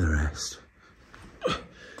different to the rest.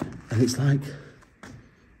 And it's like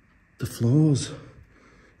the floors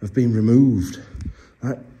have been removed.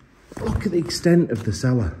 Like, look at the extent of the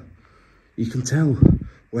cellar. You can tell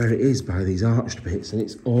where it is by these arched bits, and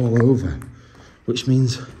it's all over. which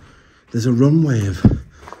means there's a runway of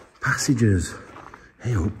passages.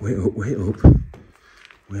 Hey up, wait up, wait up.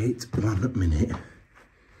 Wait 1 minute.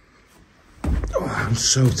 Oh, I'm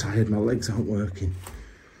so tired, my legs aren't working.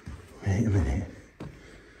 Wait a minute.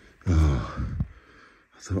 Oh,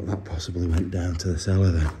 I thought that possibly went down to the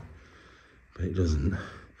cellar then, but it doesn't.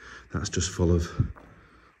 That's just full of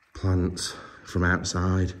plants from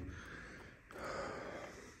outside.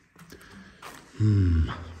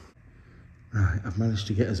 Right, I've managed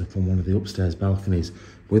to get us up on one of the upstairs balconies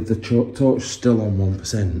with the torch still on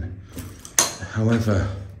 1%. However,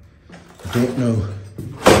 I don't know,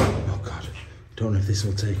 oh God, I don't know if this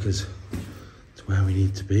will take us to where we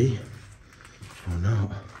need to be or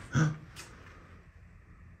not. Oh,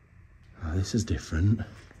 this is different.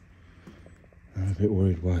 I'm a bit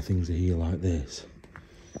worried why things are here like this.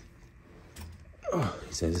 Oh,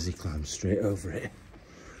 he says as he climbs straight over it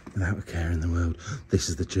without a care in the world. This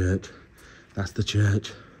is the church. That's the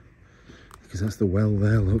church. Because that's the well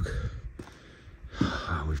there, look.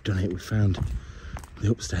 Oh, we've done it. We found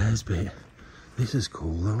the upstairs bit. This is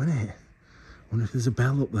cool though, isn't it? I wonder if there's a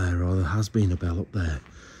bell up there, or there has been a bell up there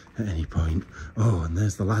at any point. Oh, and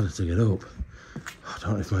there's the ladder to get up. I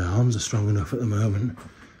don't know if my arms are strong enough at the moment.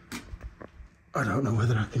 I don't know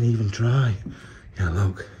whether I can even try. Yeah,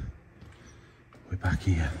 look. We're back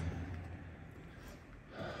here.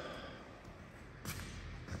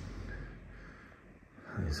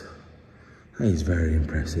 That is very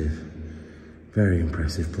impressive. Very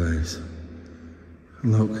impressive place.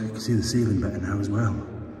 And look, you can see the ceiling better now as well.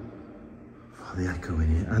 Oh, the echo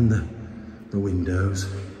in here, and the windows.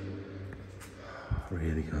 Oh,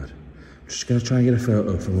 really good. I'm just going to try and get a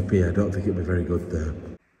photo from up here. I don't think it'll be very good though.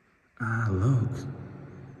 Ah, look.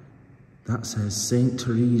 That says Saint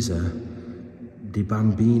Teresa di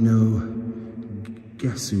Bambino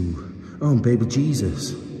Gesù. Oh, and baby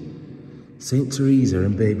Jesus. Saint Teresa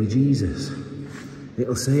and baby Jesus.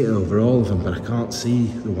 It'll say it over all of them, but I can't see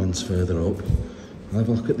the ones further up. I'll have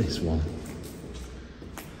a look at this one.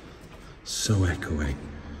 So echoey.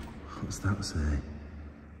 What's that say?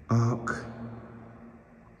 Ark.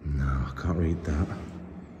 No, I can't read that.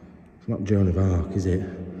 It's not Joan of Arc, is it?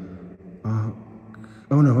 Ark.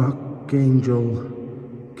 Oh no, Archangel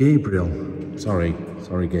Gabriel. Sorry,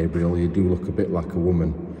 Gabriel, you do look a bit like a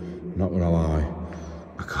woman. Not gonna lie.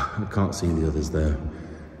 I can't see the others there.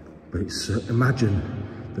 But it's, imagine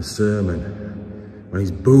the sermon when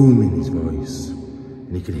he's booming his voice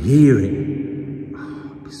and you can hear it.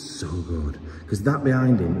 Oh, it's so good. Because that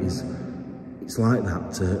behind him is, it's like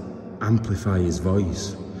that to amplify his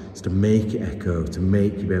voice. It's to make it echo, to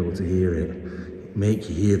make you be able to hear it, make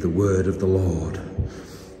you hear the word of the Lord.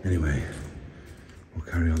 Anyway, we'll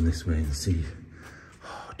carry on this way and see.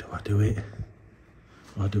 Oh, do I do it?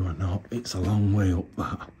 Or do I not? It's a long way up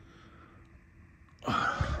that.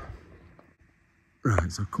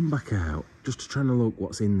 Right, so I've come back out just to try and look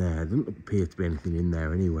what's in there. There doesn't appear to be anything in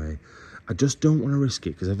there anyway. I just don't want to risk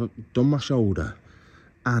it because I've done my shoulder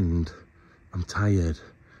and I'm tired.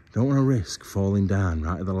 Don't want to risk falling down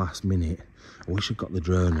right at the last minute. I wish I'd got the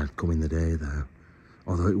drone and I'd come in the day though.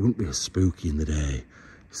 Although it wouldn't be as spooky in the day.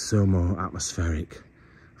 It's so more atmospheric.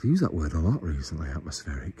 I've used that word a lot recently,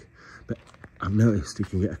 atmospheric. But I've noticed you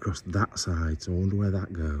can get across that side, so I wonder where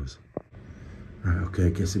that goes. Right,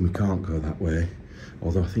 okay, guessing we can't go that way.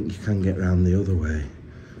 Although I think you can get round the other way.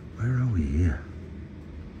 Where are we here?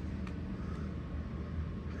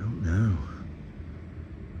 I don't know.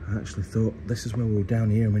 I actually thought this is where we were down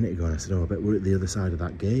here a minute ago, and I said, oh, I bet we're at the other side of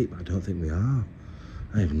that gate, but I don't think we are.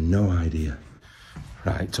 I have no idea.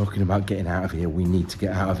 Right, talking about getting out of here, we need to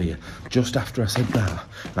get out of here. Just after I said that,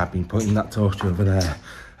 and I've been pointing that torch over there,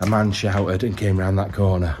 a man shouted and came round that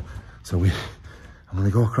corner. So I'm going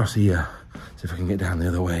to go across here, see if I can get down the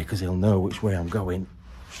other way, because he'll know which way I'm going.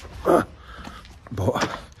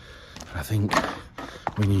 But I think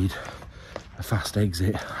we need a fast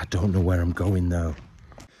exit. I don't know where I'm going though.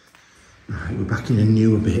 Right, we're back in a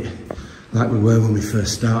newer bit, like we were when we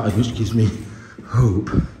first started, which gives me hope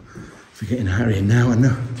for getting out of here now. I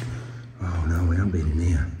know. Oh no, we haven't been in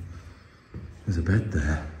here. There's a bed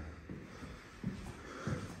there.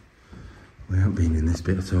 We haven't been in this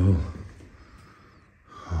bit at all.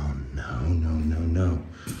 Oh no, no, no, no,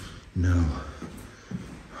 no.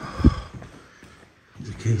 It's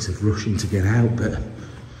a case of rushing to get out, but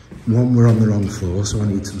one, we're on the wrong floor, so I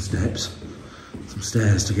need some steps, some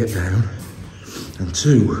stairs to get down. And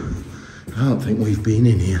two, I don't think we've been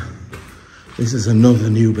in here. This is another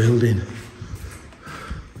new building.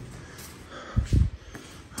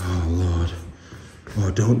 Oh Lord. Oh,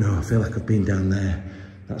 I don't know, I feel like I've been down there.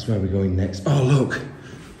 That's where we're going next. Oh look,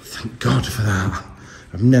 thank God for that.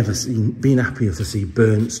 I've never been happier to see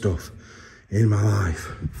burnt stuff in my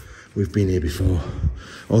life. We've been here before,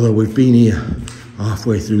 although we've been here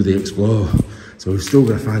halfway through the explore, so we've still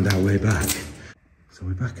got to find our way back. So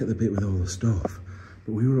we're back at the bit with all the stuff,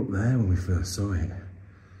 but we were up there when we first saw it.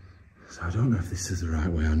 So I don't know if this is the right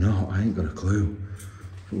way or not. I ain't got a clue,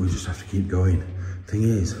 but we just have to keep going. Thing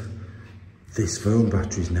is, this phone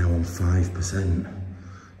battery is now on 5%,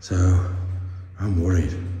 so I'm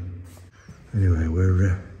worried. Anyway,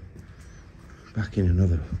 we're back in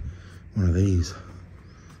another one of these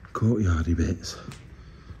courtyardy bits,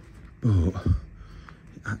 but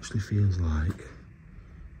it actually feels like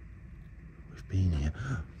we've been here.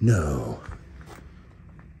 No,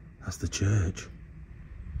 that's the church.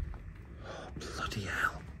 Oh, bloody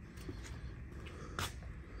hell.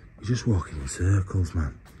 We're just walking in circles,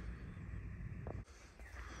 man.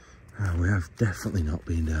 Oh, we have definitely not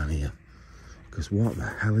been down here, because what the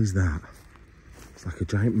hell is that? It's like a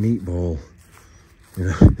giant meatball in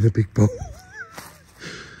a big bowl.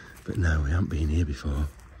 But no, we haven't been here before.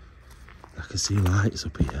 I can see lights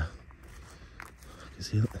up here. I can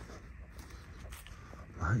see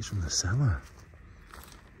lights from the cellar.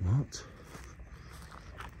 What?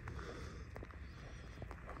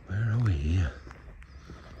 Where are we here?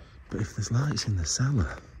 But if there's lights in the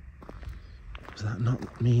cellar, does that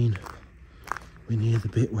not mean we're near the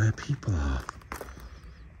bit where people are?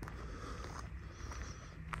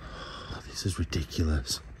 Oh, this is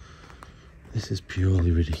ridiculous. This is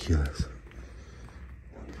purely ridiculous.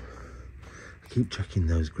 I keep checking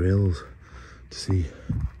those grills to see.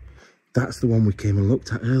 That's the one we came and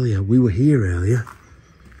looked at earlier. We were here earlier.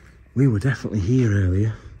 We were definitely here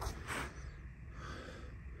earlier.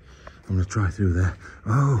 I'm going to try through there.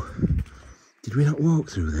 Oh, did we not walk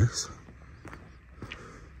through this?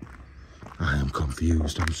 I am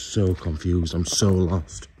confused. I'm so confused. I'm so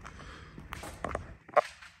lost.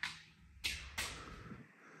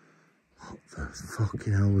 What the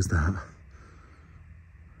fucking hell was that?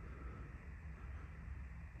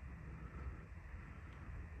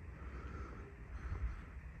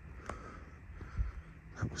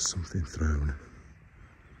 That was something thrown.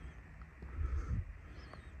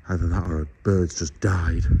 Either that or a bird's just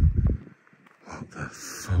died. What the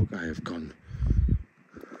fuck? I have gone.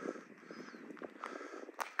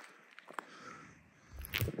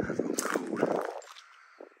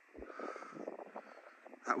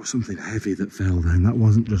 That was something heavy that fell down. That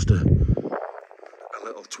wasn't just a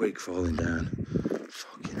little twig falling down.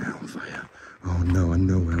 Fucking hellfire. Oh no, I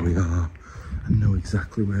know where we are. I know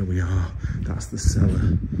exactly where we are. That's the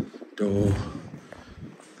cellar door.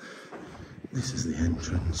 This is the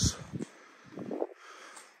entrance.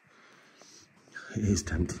 It is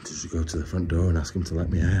tempting to just go to the front door and ask him to let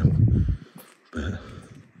me out, but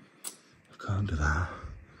I can't do that.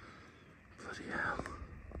 Bloody hell.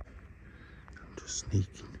 I'm just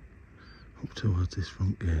sneaking up towards this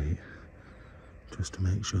front gate just to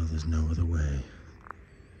make sure there's no other way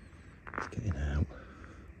of getting out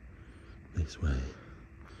this way.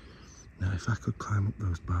 Now if I could climb up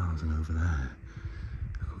those bars and over there,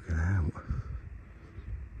 I could get out.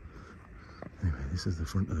 Anyway, this is the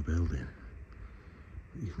front of the building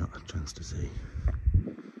that you've not had a chance to see.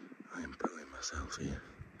 I am pulling myself here.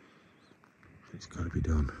 It's got to be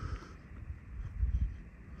done.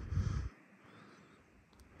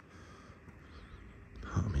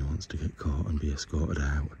 Part of me wants to get caught and be escorted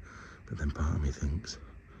out, but then part of me thinks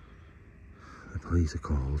the police are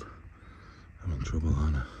called. I'm in trouble,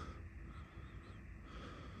 aren't I?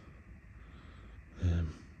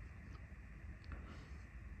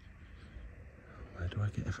 Where do I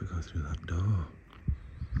get if I go through that door?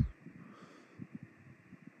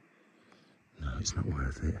 No, it's not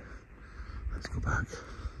worth it. Let's go back.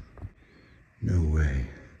 No way.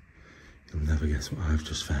 You'll never guess what I've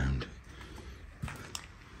just found.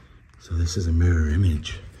 So this is a mirror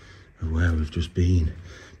image of where we've just been.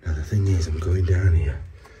 Now the thing is, I'm going down here,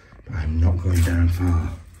 but I'm not going down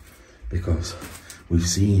far because we've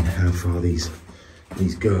seen how far these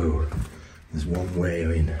go. There's one way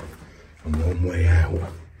in and one way out,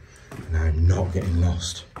 and I'm not getting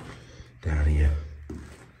lost down here.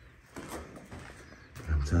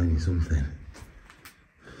 I'm telling you something.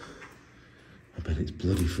 I bet it's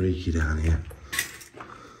bloody freaky down here.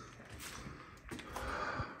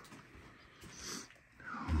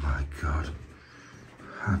 Oh my God.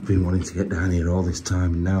 I've been wanting to get down here all this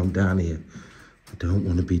time, and now I'm down here. I don't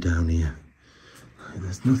want to be down here.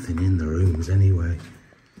 There's nothing in the rooms anyway.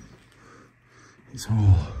 It's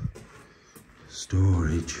all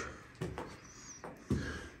storage.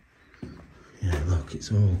 Yeah, look,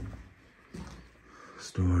 it's all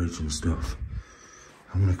storage and stuff.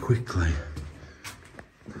 I'm gonna quickly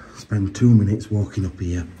spend 2 minutes walking up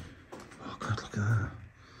here. Oh God, look at that.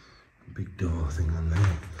 Big door thing on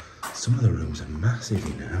there. Some of the rooms are massive,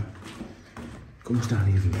 you know. Comes down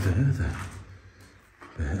even further.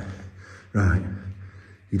 But, right,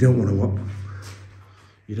 you don't want to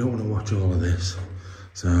watch all of this.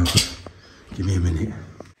 So, give me a minute.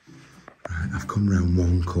 Right, I've come round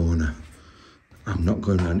one corner. I'm not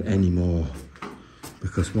going round any more,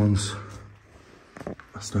 because once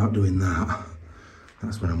I start doing that,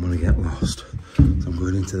 that's when I'm going to get lost. So I'm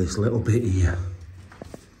going into this little bit here,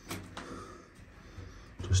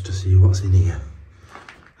 just to see what's in here.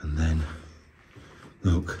 And then,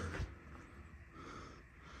 look,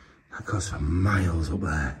 that goes for miles up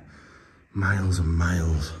there. Miles and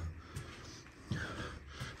miles.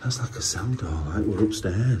 That's like a cell door, like we're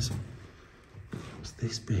upstairs. What's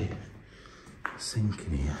this bit? Sink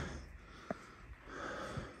in here.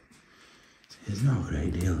 There's not a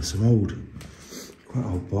great deal. There's some old, quite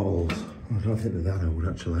old bottles. I don't think they're that old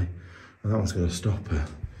actually. Well, that one's going to stop her.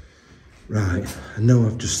 Right, I know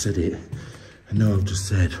I've just said it. I know I've just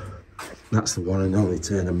said that's the one and only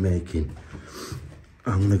turn I'm making.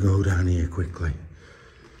 I'm going to go down here quickly.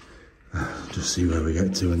 Just see where we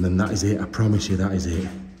get to, and then that is it. I promise you that is it.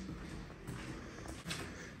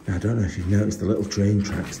 Now, I don't know if you've noticed the little train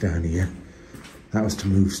tracks down here. That was to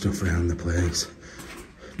move stuff around the place.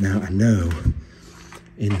 Now, I know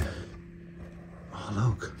in... Oh,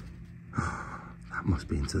 look. That must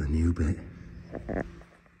be into the new bit.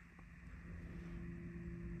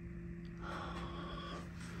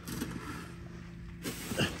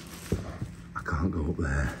 I can't go up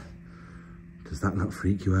there. Does that not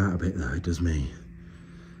freak you out a bit though? It does me.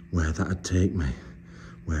 Where that'd take me.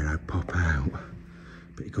 Where I'd pop out.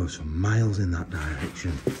 But it goes for miles in that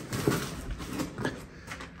direction.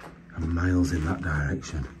 And miles in that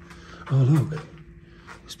direction. Oh look.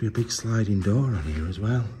 Must be a big sliding door on here as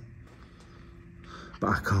well. But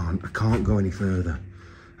I can't go any further.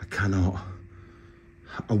 I cannot.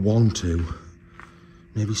 I want to.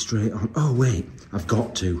 Maybe straight on. Oh wait, I've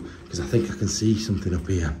got to. Because I think I can see something up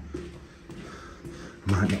here.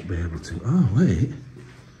 I might not be able to. Oh wait.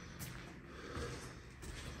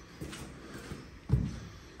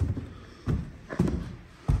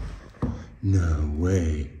 No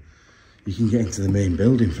way. You can get into the main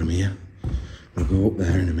building from here. We'll go up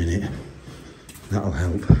there in a minute. That'll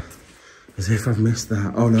help. As if I've missed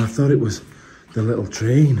that. Oh no, I thought it was the little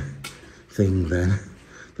train thing then.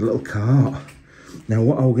 The little cart. Now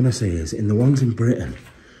what I was going to say is, in the ones in Britain,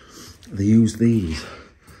 they use these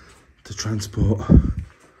to transport...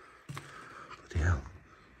 Bloody hell.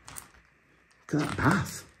 Look at that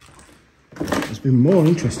bath. There's been more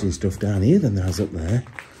interesting stuff down here than there has up there.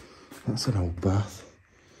 That's an old bath.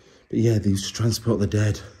 But yeah, they used to transport the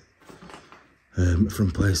dead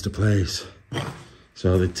from place to place.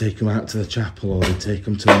 So they'd take them out to the chapel, or they'd take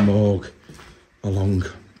them to the morgue along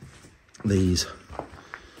these.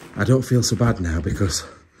 I don't feel so bad now because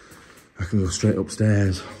I can go straight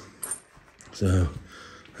upstairs. So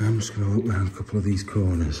I'm just going to look around a couple of these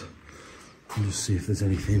corners and just see if there's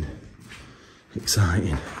anything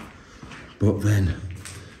exciting. But then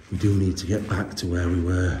we do need to get back to where we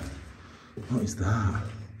were. What is that?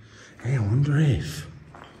 Hey, I wonder if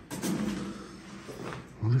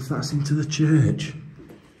that's into the church.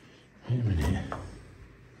 Wait a minute.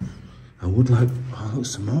 I would like... Oh, look,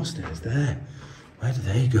 some more stairs there. Where do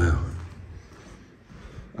they go?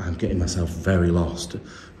 I'm getting myself very lost,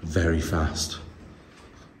 very fast.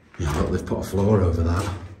 Yeah, look, they've put a floor over that.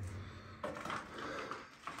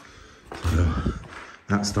 So,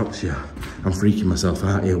 that stops you. I'm freaking myself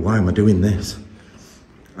out here. Why am I doing this?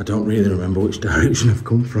 I don't really remember which direction I've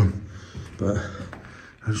come from, but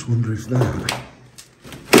I just wonder if that...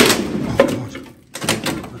 Oh, God.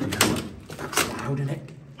 Bloody hell. That's loud, isn't it?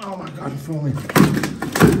 Oh, my God, I'm falling.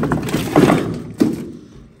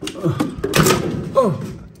 Oh!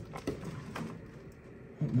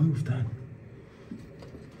 What moved then?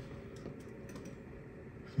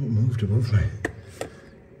 What moved above me?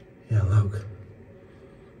 Yeah, look.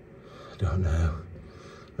 I don't know.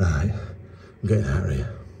 Right, I'm getting out of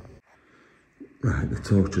here. Right, the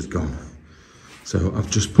torch is gone. So I've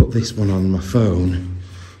just put this one on my phone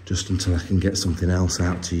just until I can get something else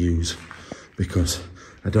out to use, because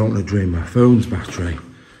I don't want to drain my phone's battery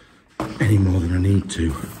any more than I need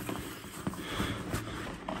to.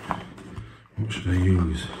 What should I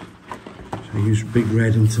use? Should I use Big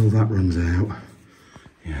Red until that runs out?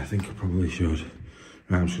 Yeah, I think I probably should.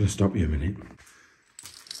 Right, I'm just going to stop you a minute.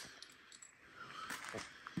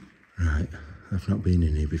 Right, I've not been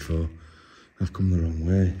in here before. I've come the wrong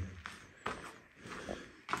way.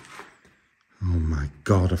 Oh my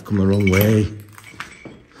God, I've come the wrong way.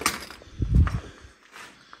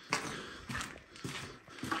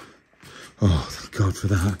 Oh, thank God for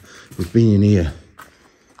that. We've been in here.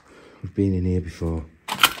 We've been in here before.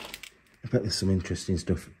 I bet there's some interesting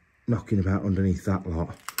stuff knocking about underneath that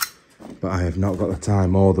lot. But I have not got the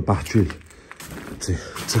time or the battery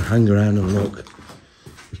to hang around and look.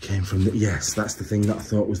 We came from the... Yes, that's the thing that I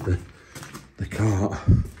thought was the cart.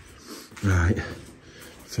 Right.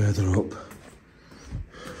 Further up.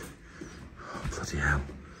 Oh, bloody hell.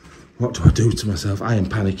 What do I do to myself? I am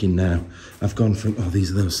panicking now. I've gone from... Oh, these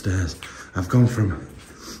are those stairs. I've gone from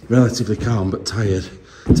relatively calm but tired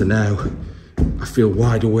to now I feel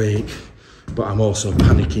wide awake, but I'm also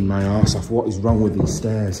panicking my arse off. What is wrong with these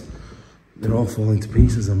stairs? They're all falling to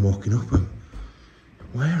pieces. I'm walking up them.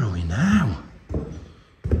 Where are we now?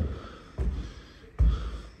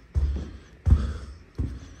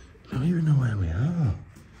 I don't even know where we are.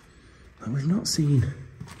 Like, we've not seen...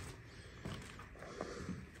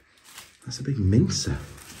 That's a big mincer.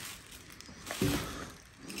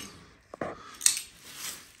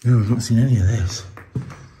 No, I've not seen any of this.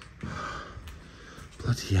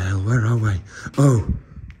 Bloody hell, where are we? Oh!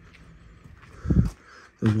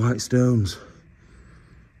 Those white stones.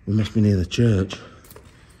 We must be near the church.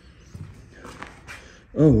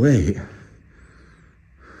 Oh, wait.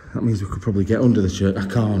 That means we could probably get under the church. I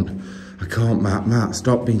can't, Matt. Matt,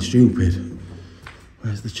 stop being stupid.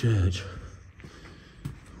 Where's the church?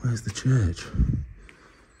 Where's the church?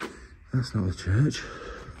 That's not the church.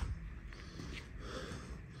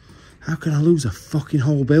 How can I lose a fucking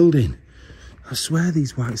whole building? I swear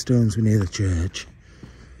these white stones were near the church.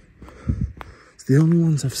 It's the only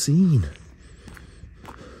ones I've seen.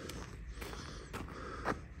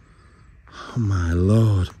 Oh my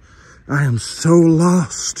Lord. I am so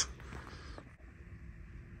lost.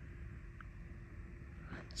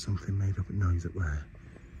 Something made up a noise up there.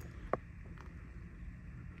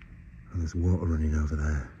 And there's water running over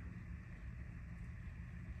there.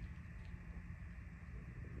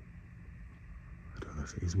 I don't know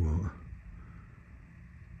if it is water.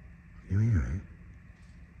 Can you hear it?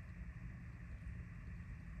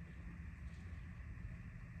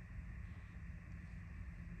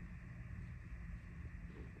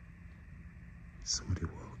 Somebody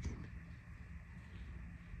walking.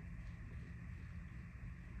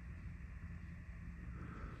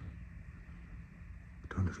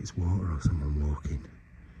 I don't know if it's water or someone walking.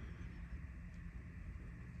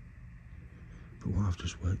 But what I've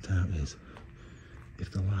just worked out is,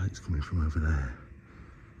 if the light's coming from over there,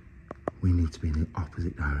 we need to be in the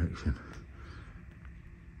opposite direction.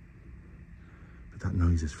 But that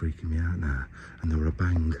noise is freaking me out now. And there were a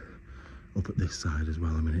bang up at this side as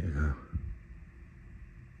well a minute ago.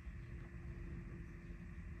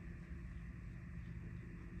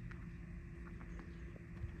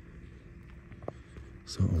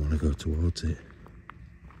 So I want to go towards it.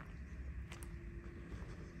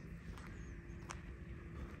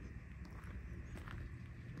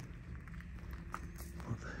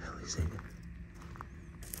 What the hell is it?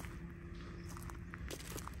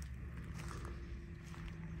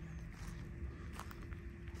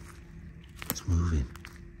 It's moving.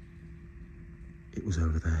 It was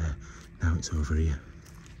over there. Now it's over here.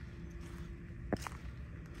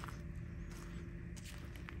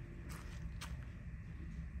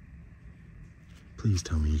 Please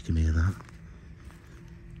tell me you can hear that.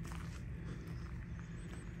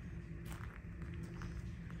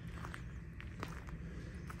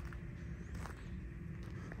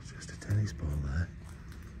 It's just a tennis ball there.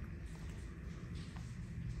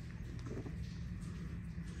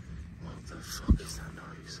 What the fuck is that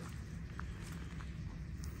noise?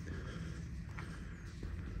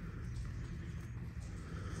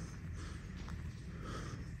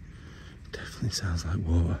 Definitely sounds like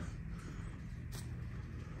water.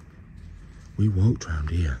 We walked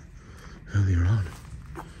round here earlier on.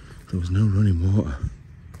 There was no running water.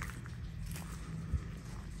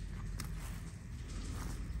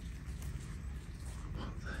 What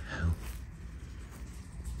the hell?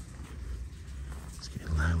 It's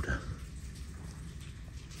getting louder.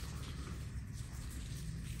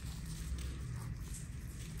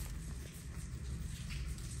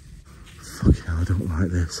 Fucking hell, I don't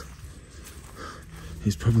like this.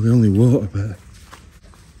 It's probably only water, but...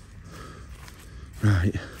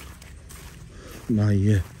 Right,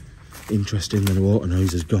 my interest in the water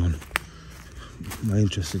noise is gone. My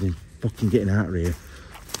interest in fucking getting out of here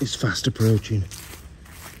is fast approaching.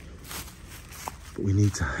 But we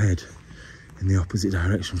need to head in the opposite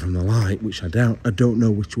direction from the light, which I don't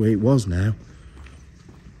know which way it was now.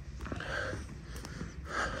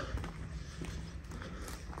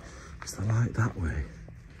 Is the light that way?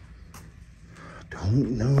 I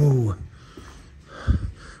don't know.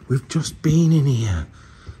 We've just been in here.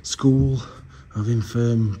 School of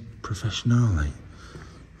Infirm Professionale.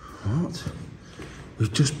 What?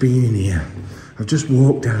 We've just been in here. I've just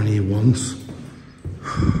walked down here once.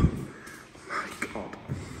 Oh my God.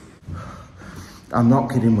 I'm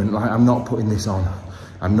not kidding when, like, I'm not putting this on.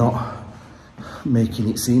 I'm not making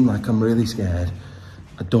it seem like I'm really scared.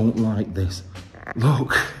 I don't like this.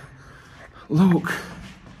 Look. Look.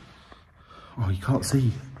 Oh, you can't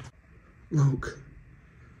see. Look.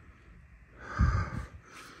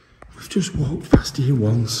 We've just walked past here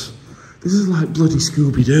once. This is like bloody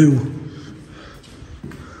Scooby-Doo.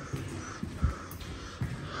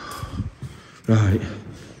 Right,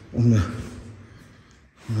 I'm gonna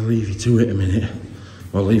leave you to it a minute.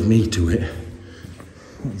 Or leave me to it.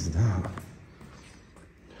 What is that?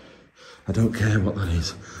 I don't care what that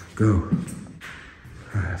is. Go.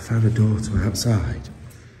 Right, I found a door to outside.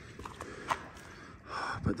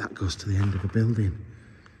 But that goes to the end of the building.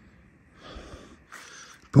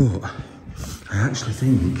 But I actually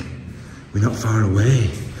think we're not far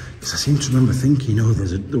away. Because I seem to remember thinking, oh,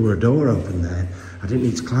 there were a door open there. I didn't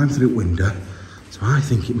need to climb through the window. So I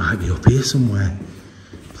think it might be up here somewhere.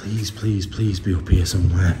 Please, please, please be up here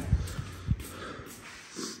somewhere.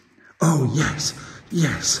 Oh, yes,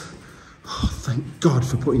 yes. Oh, thank God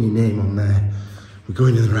for putting your name on there. We're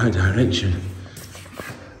going in the right direction.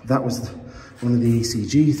 That was one of the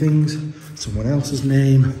ECG things, someone else's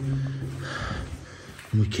name.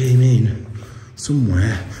 And we came in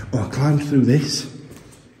somewhere. Oh, I climbed through this.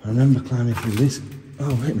 I remember climbing through this.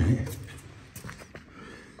 Oh, wait a minute.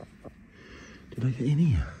 Did I get in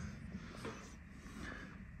here?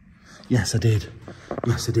 Yes, I did.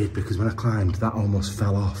 Yes, I did, because when I climbed, that almost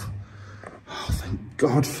fell off. Oh, thank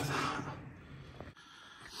God for that.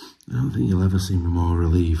 I don't think you'll ever see me more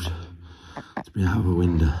relieved to be out of a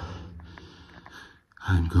window.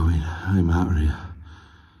 I'm going. I'm out of here.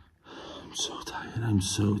 I'm so tired. I'm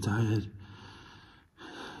so tired.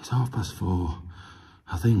 It's 4:30.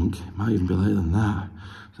 I think it might even be later than that.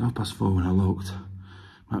 It's 4:30 when I looked.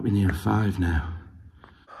 Might be near 5 now.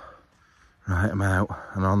 Right, I'm out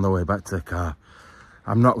and on the way back to the car.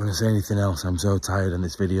 I'm not going to say anything else. I'm so tired and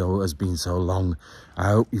this video has been so long. I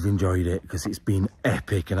hope you've enjoyed it because it's been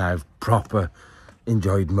epic and I've proper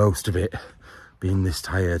enjoyed most of it. Being this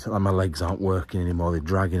tired, like my legs aren't working anymore. They're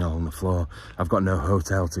dragging all on the floor. I've got no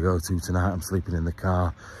hotel to go to tonight. I'm sleeping in the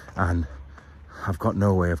car and I've got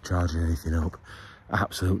no way of charging anything up.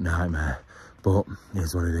 Absolute nightmare, but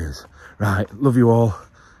here's what it is. Right, love you all.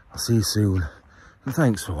 I'll see you soon and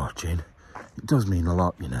thanks for watching. It does mean a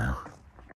lot, you know.